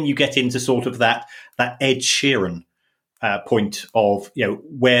 and then you get into sort of that Ed Sheeran point of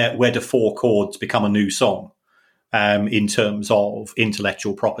where do 4 chords become a new song? In terms of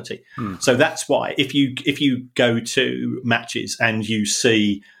intellectual property. So that's why if you go to matches and you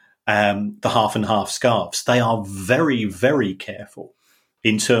see the half and half scarves, they are very, very careful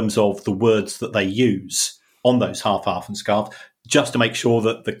in terms of the words that they use on those half and scarf, just to make sure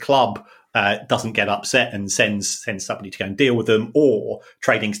that the club doesn't get upset and sends somebody to go and deal with them, or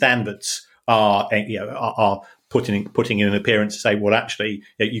trading standards are putting in an appearance to say, well, actually,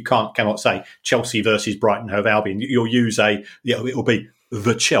 you cannot say Chelsea versus Brighton Hove Albion. You'll use it'll be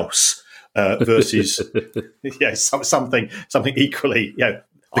the Chelsea versus something equally, the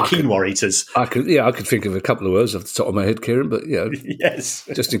quinoa eaters. I could think of a couple of words off the top of my head, Kieran, but yes,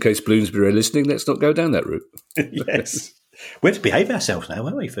 just in case Bloomsbury are listening, let's not go down that route. Yes, we have to behave ourselves now,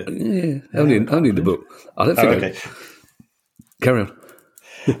 won't we? Only in the book. I don't think. Okay. Carry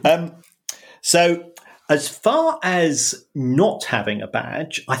on. So, as far as not having a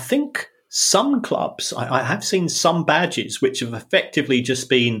badge, I think some clubs, I have seen some badges which have effectively just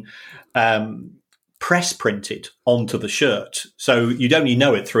been press printed onto the shirt. So you'd only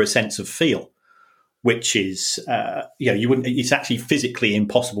know it through a sense of feel, which is, you wouldn't, it's actually physically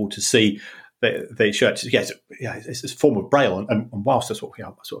impossible to see the shirt. Yes, it's a form of braille. And whilst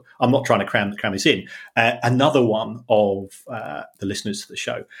I'm not trying to cram this in, another one of the listeners to the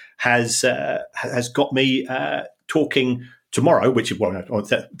show has got me talking tomorrow, which is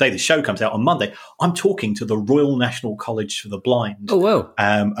the day the show comes out on Monday. I'm talking to the Royal National College for the Blind. Oh, wow.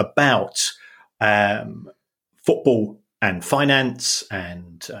 About football and finance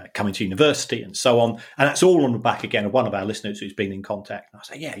and coming to university and so on. And that's all on the back, again, of one of our listeners who's been in contact. And I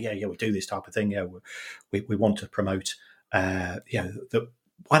say, yeah, we do this type of thing. We want to promote, I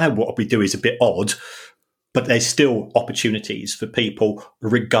know what we do is a bit odd, but there's still opportunities for people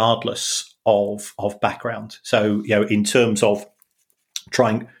regardless of background. So, in terms of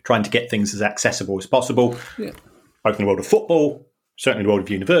trying to get things as accessible as possible, both in the world of football, certainly in the world of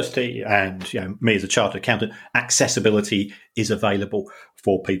university, and me as a chartered accountant, accessibility is available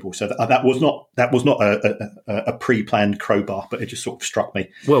for people. So that was not a pre-planned crowbar, but it just sort of struck me.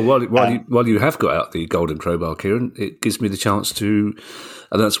 Well, while you have got out the golden crowbar, Kieran, it gives me the chance to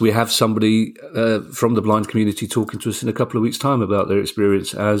announce we have somebody from the blind community talking to us in a couple of weeks' time about their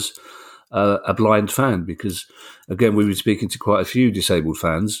experience as a blind fan, because again, we've been speaking to quite a few disabled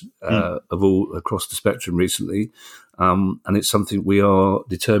fans of all across the spectrum recently, and it's something we are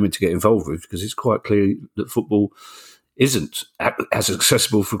determined to get involved with, because it's quite clear that football isn't as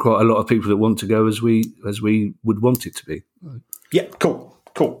accessible for quite a lot of people that want to go as we would want it to be. Yeah, cool.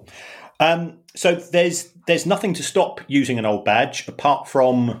 So there's nothing to stop using an old badge, apart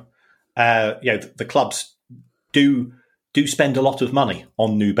from the clubs do spend a lot of money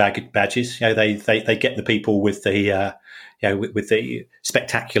on new badges. They get the people with the with the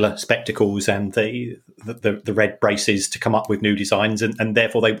spectacular spectacles and the red braces to come up with new designs, and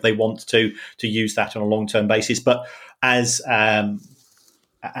therefore they want to use that on a long-term basis. But as a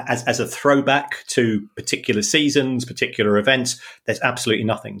throwback to particular seasons, particular events, there's absolutely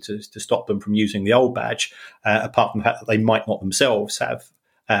nothing to stop them from using the old badge, apart from the fact that they might not themselves have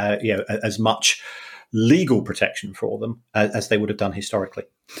as much legal protection for them as they would have done historically.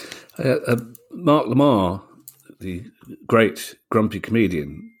 Mark Lamar, the great grumpy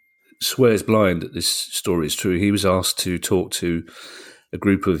comedian, swears blind that this story is true. He was asked to talk to a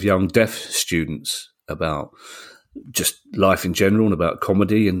group of young deaf students about just life in general and about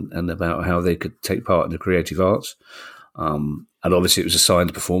comedy and about how they could take part in the creative arts. And obviously it was a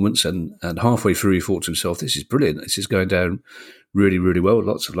signed performance, and halfway through he thought to himself, this is brilliant. This is going down really, really well,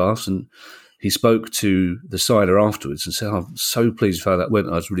 lots of laughs. And he spoke to the signer afterwards and said, I'm so pleased with how that went.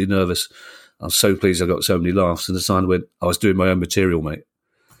 I was really nervous. I was so pleased I got so many laughs. And the signer went, I was doing my own material, mate.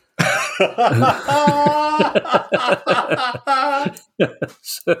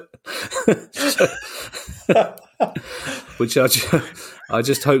 Which I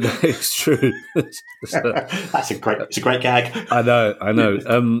just hope that is true. It's a great gag. I know.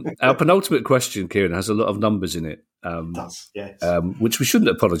 Our penultimate question, Kieran, has a lot of numbers in it. Yes. Which we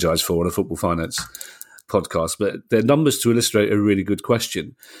shouldn't apologise for on a football finance podcast, but they're numbers to illustrate a really good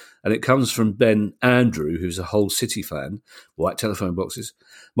question. And it comes from Ben Andrew, who's a Hull City fan. White telephone boxes.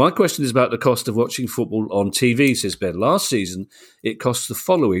 My question is about the cost of watching football on TV, says Ben. Last season, it cost the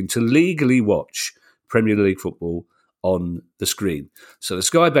following to legally watch Premier League football on the screen. So the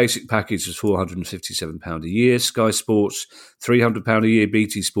Sky Basic package was £457 a year, Sky Sports £300 a year,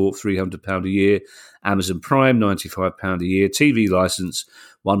 BT Sport £300 a year, Amazon Prime £95 a year, TV licence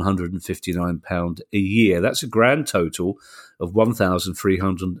 £159 a year. That's a grand total of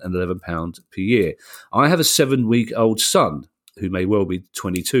 £1,311 per year. I have a 7-week-old son who may well be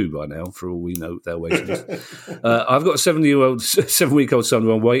 22 by now, for all we know their waiting list. I've got a 7-week-old son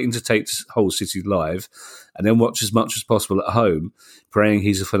who I'm waiting to take to Hull City live and then watch as much as possible at home, praying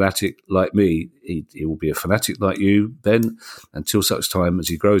he's a fanatic like me. He will be a fanatic like you, Ben, until such time as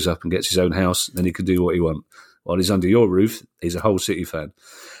he grows up and gets his own house, then he can do what he wants. While he's under your roof, he's a Hull City fan.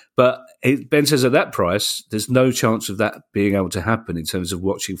 But Ben says at that price, there's no chance of that being able to happen in terms of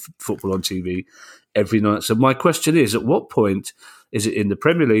watching football on TV every night. So my question is, at what point is it in the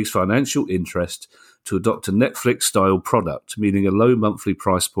Premier League's financial interest to adopt a Netflix-style product, meaning a low monthly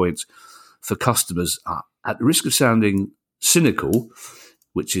price point for customers? At the risk of sounding cynical,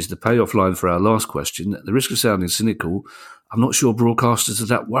 which is the payoff line for our last question, at the risk of sounding cynical, I'm not sure broadcasters are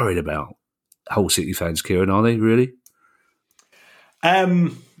that worried about Hull City fans, Kieran, are they, really?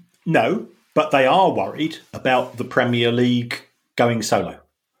 No, but they are worried about the Premier League going solo.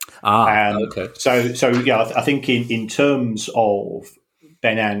 Okay. So yeah, I think in terms of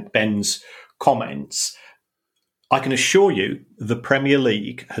Ben's comments, I can assure you the Premier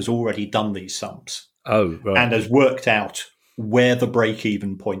League has already done these sums. Oh, right. And has worked out where the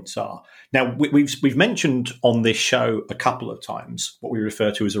break-even points are. Now, we've mentioned on this show a couple of times what we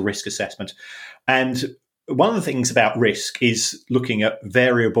refer to as a risk assessment. And one of the things about risk is looking at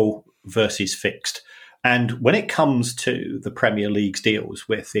variable versus fixed. And when it comes to the Premier League's deals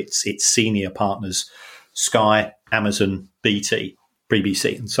with its senior partners, Sky, Amazon, BT,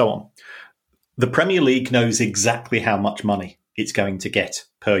 BBC, and so on, the Premier League knows exactly how much money it's going to get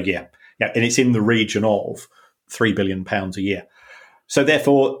per year. Yeah, and it's in the region of £3 billion a year. So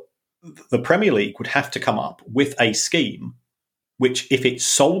therefore, the Premier League would have to come up with a scheme which, if it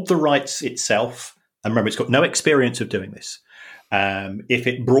sold the rights itself, and remember, it's got no experience of doing this, if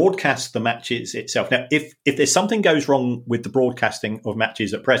it broadcasts the matches itself. Now, if there's something goes wrong with the broadcasting of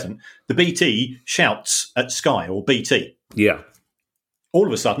matches at present, the BT shouts at Sky or BT. Yeah. All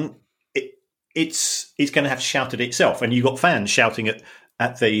of a sudden, it's going to have shouted itself, and you've got fans shouting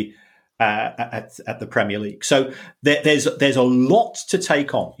at the Premier League. So there's a lot to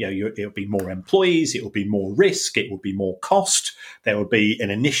take on. It'll be more employees, it will be more risk, it will be more cost. There will be an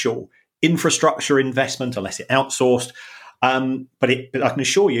initial infrastructure investment unless it's outsourced. But I can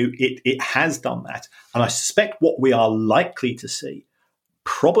assure you it has done that. And I suspect what we are likely to see,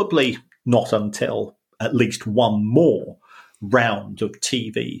 probably not until at least one more round of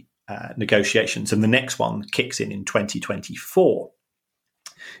TV negotiations, and the next one kicks in 2024,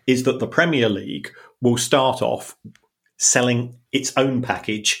 is that the Premier League will start off selling its own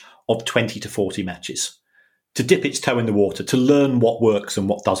package of 20 to 40 matches to dip its toe in the water, to learn what works and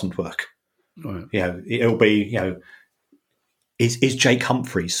what doesn't work. Right. It'll be, is Jake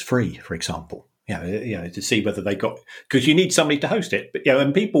Humphries free, for example? To see whether they got, because you need somebody to host it. But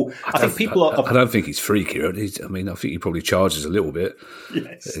and people, I don't think he's free, Kieran. I think he probably charges a little bit.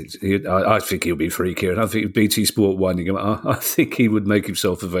 Yes. I think he'll be free, Kieran. I think if BT Sport winding him up, I think he would make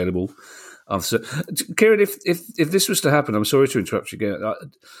himself available. Kieran, if this was to happen, I'm sorry to interrupt you again.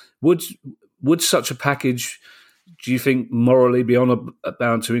 Would such a package, do you think, morally be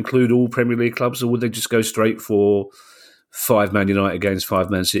bound to include all Premier League clubs, or would they just go straight for 5 Man United games, 5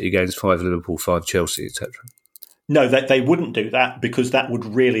 Man City games, 5 Liverpool, 5 Chelsea, etc.? No, they wouldn't do that, because that would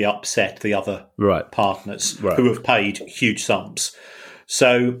really upset the other partners who have paid huge sums.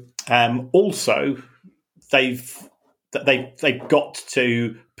 So also they've got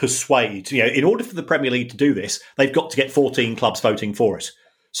to persuade. In order for the Premier League to do this, they've got to get 14 clubs voting for it.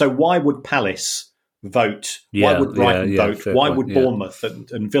 So why would Palace vote? Why would Brighton vote? Why would Bournemouth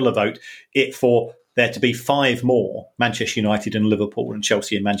and Villa vote it for there to be 5 more Manchester United and Liverpool and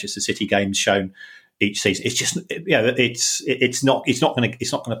Chelsea and Manchester City games shown each season? It's just it's not going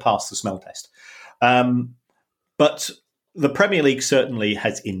to pass the smell test. But the Premier League certainly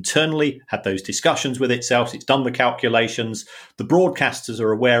has internally had those discussions with itself. It's done the calculations. The broadcasters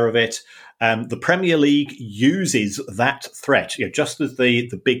are aware of it. The Premier League uses that threat, just as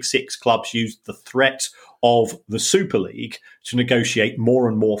the Big Six clubs used the threat of the Super League to negotiate more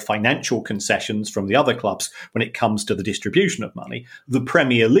and more financial concessions from the other clubs when it comes to the distribution of money. The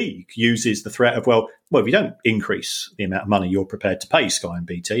Premier League uses the threat of, well, if you don't increase the amount of money you're prepared to pay Sky and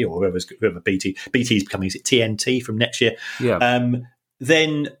BT, or whoever BT's becoming, is it TNT from next year? Yeah.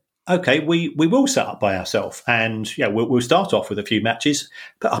 Then okay, we will set up by ourselves, and we'll start off with a few matches.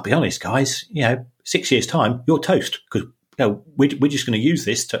 But I'll be honest, guys, 6 years' time, you're toast, because we're just going to use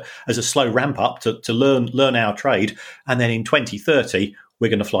this as a slow ramp up to learn our trade, and then in 2030 we're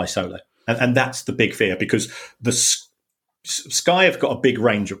going to fly solo, and that's the big fear, because the Sky have got a big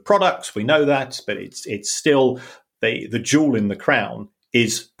range of products. We know that, but it's still the jewel in the crown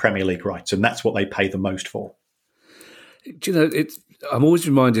is Premier League rights, and that's what they pay the most for. Do you know, I'm always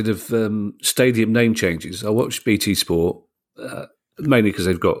reminded of stadium name changes. I watch BT Sport mainly because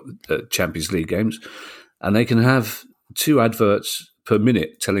they've got Champions League games, and they can have 2 adverts per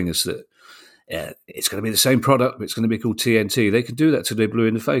minute telling us that it's going to be the same product, but it's going to be called TNT. They can do that till they're blue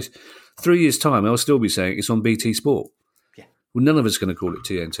in the face. 3 years' time, I'll still be saying it's on BT Sport. Yeah. Well, none of us are going to call it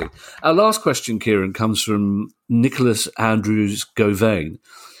TNT. Our last question, Kieran, comes from Nicholas Andrews Govain,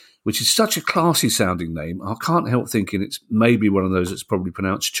 which is such a classy sounding name. I can't help thinking it's maybe one of those that's probably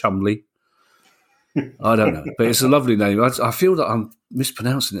pronounced Chumley. I don't know, but it's a lovely name. I feel that I'm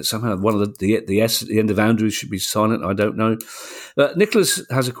mispronouncing it somehow. One of the S at the end of Andrews should be silent. I don't know. Nicholas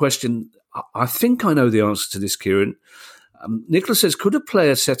has a question. I think I know the answer to this, Kieran. Nicholas says, could a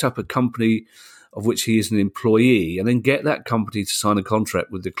player set up a company of which he is an employee and then get that company to sign a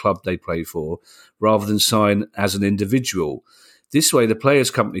contract with the club they play for rather than sign as an individual? This way, the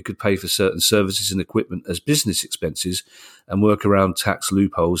player's company could pay for certain services and equipment as business expenses and work around tax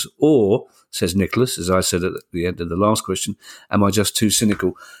loopholes. Or, says Nicholas, as I said at the end of the last question, am I just too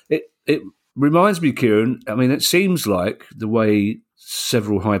cynical? It reminds me, Kieran, I mean, it seems like the way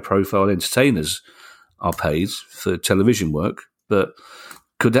several high-profile entertainers are paid for television work, but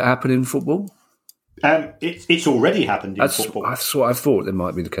could that happen in football? It's already happened in football. That's what I thought that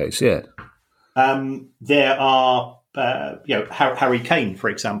might be the case, yeah. There are... Harry Kane, for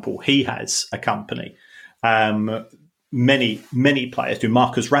example, he has a company. Many players do.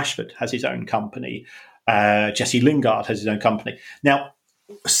 Marcus Rashford has his own company. Jesse Lingard has his own company. Now,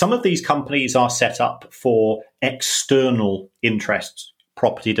 some of these companies are set up for external interests,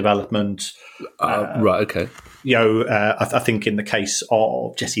 property development. Right, okay. I think in the case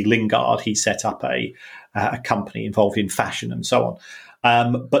of Jesse Lingard, he set up a company involved in fashion and so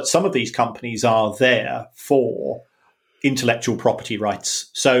on. But some of these companies are there for intellectual property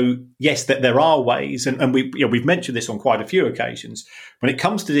rights. So yes, there are ways, and we've mentioned this on quite a few occasions, when it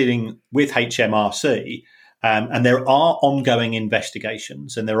comes to dealing with HMRC, and there are ongoing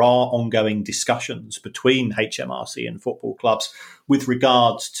investigations and there are ongoing discussions between HMRC and football clubs with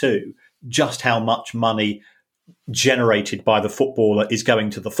regards to just how much money generated by the footballer is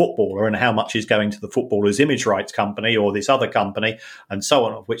going to the footballer and how much is going to the footballer's image rights company or this other company and so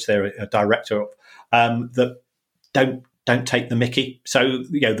on, of which they're a director of, that don't take the mickey. So,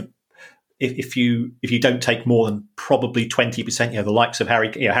 if you don't take more than probably 20%, the likes of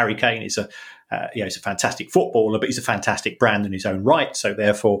Harry Kane is he's a fantastic footballer, but he's a fantastic brand in his own right. So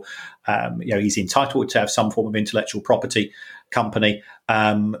therefore, he's entitled to have some form of intellectual property company.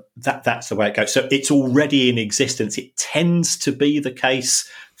 That's the way it goes. So it's already in existence. It tends to be the case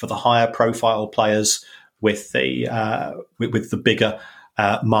for the higher profile players with the bigger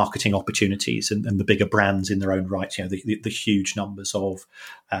marketing opportunities and the bigger brands in their own right, the huge numbers of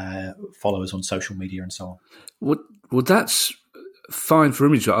followers on social media and so on. Well, that's fine for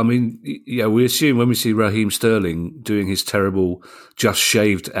image. I mean, we assume when we see Raheem Sterling doing his terrible just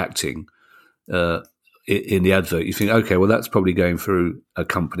shaved acting in the advert, you think, okay, well, that's probably going through a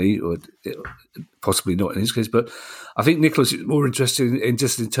company, or possibly not in his case. But I think Nicholas is more interested in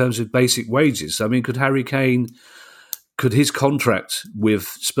just in terms of basic wages. I mean, could his contract with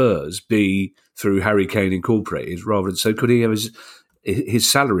Spurs be through Harry Kane Incorporated rather than, so could he have his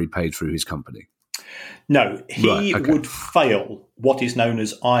salary paid through his company? No, he would fail what is known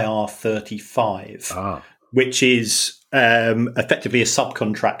as IR35, which is effectively a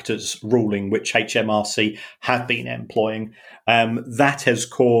subcontractor's ruling, which HMRC have been employing. That has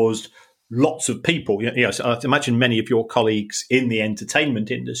caused lots of people, so I imagine many of your colleagues in the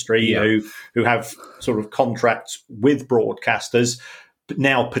entertainment industry who have sort of contracts with broadcasters, but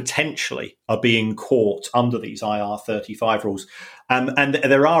now potentially are being caught under these IR35 rules. And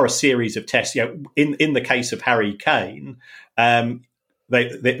there are a series of tests. In the case of Harry Kane,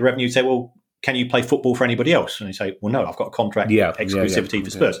 the revenue say, well, can you play football for anybody else? And they say, well, no, I've got a contract exclusivity for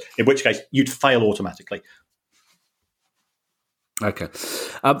Spurs, in which case you'd fail automatically. Okay.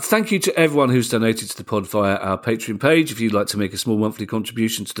 Thank you to everyone who's donated to the pod via our Patreon page. If you'd like to make a small monthly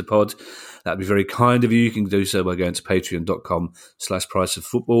contribution to the pod, that'd be very kind of you. You can do so by going to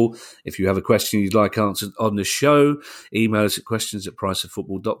patreon.com/priceoffootball. If you have a question you'd like answered on the show, email us at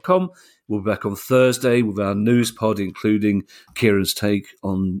questions@priceoffootball.com. We'll be back on Thursday with our news pod, including Kieran's take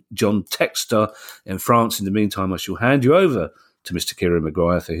on John Textor in France. In the meantime, I shall hand you over to Mr. Kieran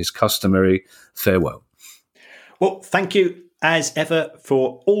Maguire for his customary farewell. Well, thank you as ever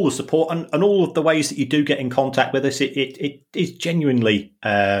for all the support and all of the ways that you do get in contact with us. It is genuinely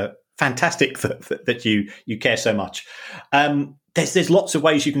fantastic that you care so much. There's lots of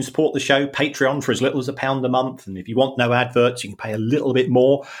ways you can support the show. Patreon for as little as £1 a month, and if you want no adverts, you can pay a little bit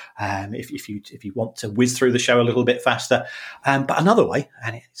more. If you want to whiz through the show a little bit faster, but another way,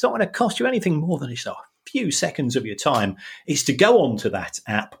 and it's not going to cost you anything more than yourself. few seconds of your time is to go onto that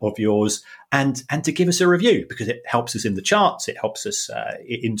app of yours and to give us a review, because it helps us in the charts. It helps us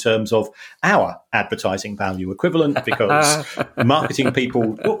in terms of our advertising value equivalent, because marketing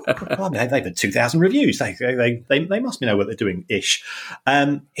people, they've had 2,000 reviews. They must know what they're doing ish.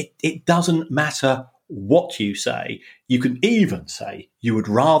 It doesn't matter what you say. You can even say you would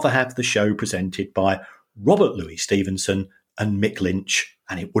rather have the show presented by Robert Louis Stevenson and Mick Lynch,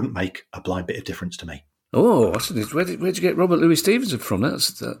 and it wouldn't make a blind bit of difference to me. Oh, where'd you get Robert Louis Stevenson from? I'm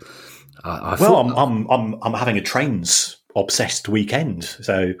having a trains obsessed weekend,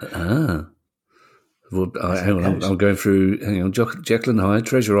 so. Well, hang on, I'm going through. Hang on, Jekyll and Hyde,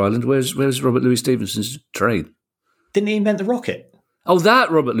 Treasure Island. Where's Robert Louis Stevenson's train? Didn't he invent the rocket? Oh, that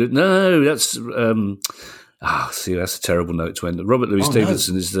Robert Louis. No, that's. See, that's a terrible note to end. Robert Louis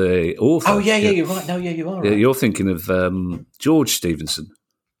Stevenson is the author. Oh, yeah, you're right. No, yeah, you are right. Yeah, you're thinking of George Stevenson.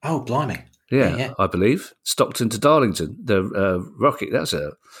 Oh, blimey. Yeah, I believe. Stockton to Darlington, the rocket. That's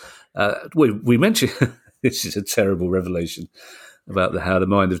we mentioned, this is a terrible revelation about how the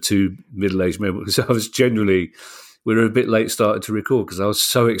mind of two middle-aged men, because I was we were a bit late started to record because I was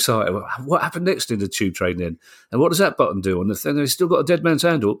so excited. What happened next in the tube train then? And what does that button do? And then they've still got a dead man's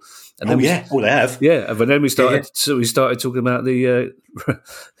handle. And then they have. Yeah, but then we started talking about the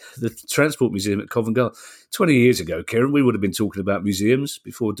Transport Museum at Covent Garden. 20 years ago, Kieran, we would have been talking about museums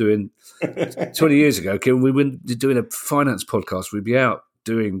before doing... 20 years ago, Kieran, we were doing a finance podcast. We'd be out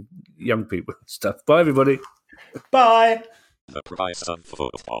doing young people stuff. Bye, everybody. Bye. The price of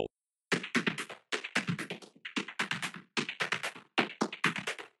football.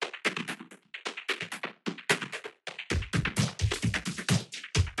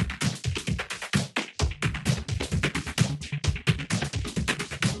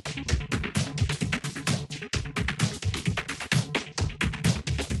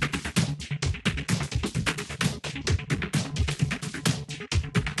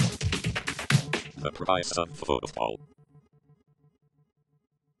 The price of football.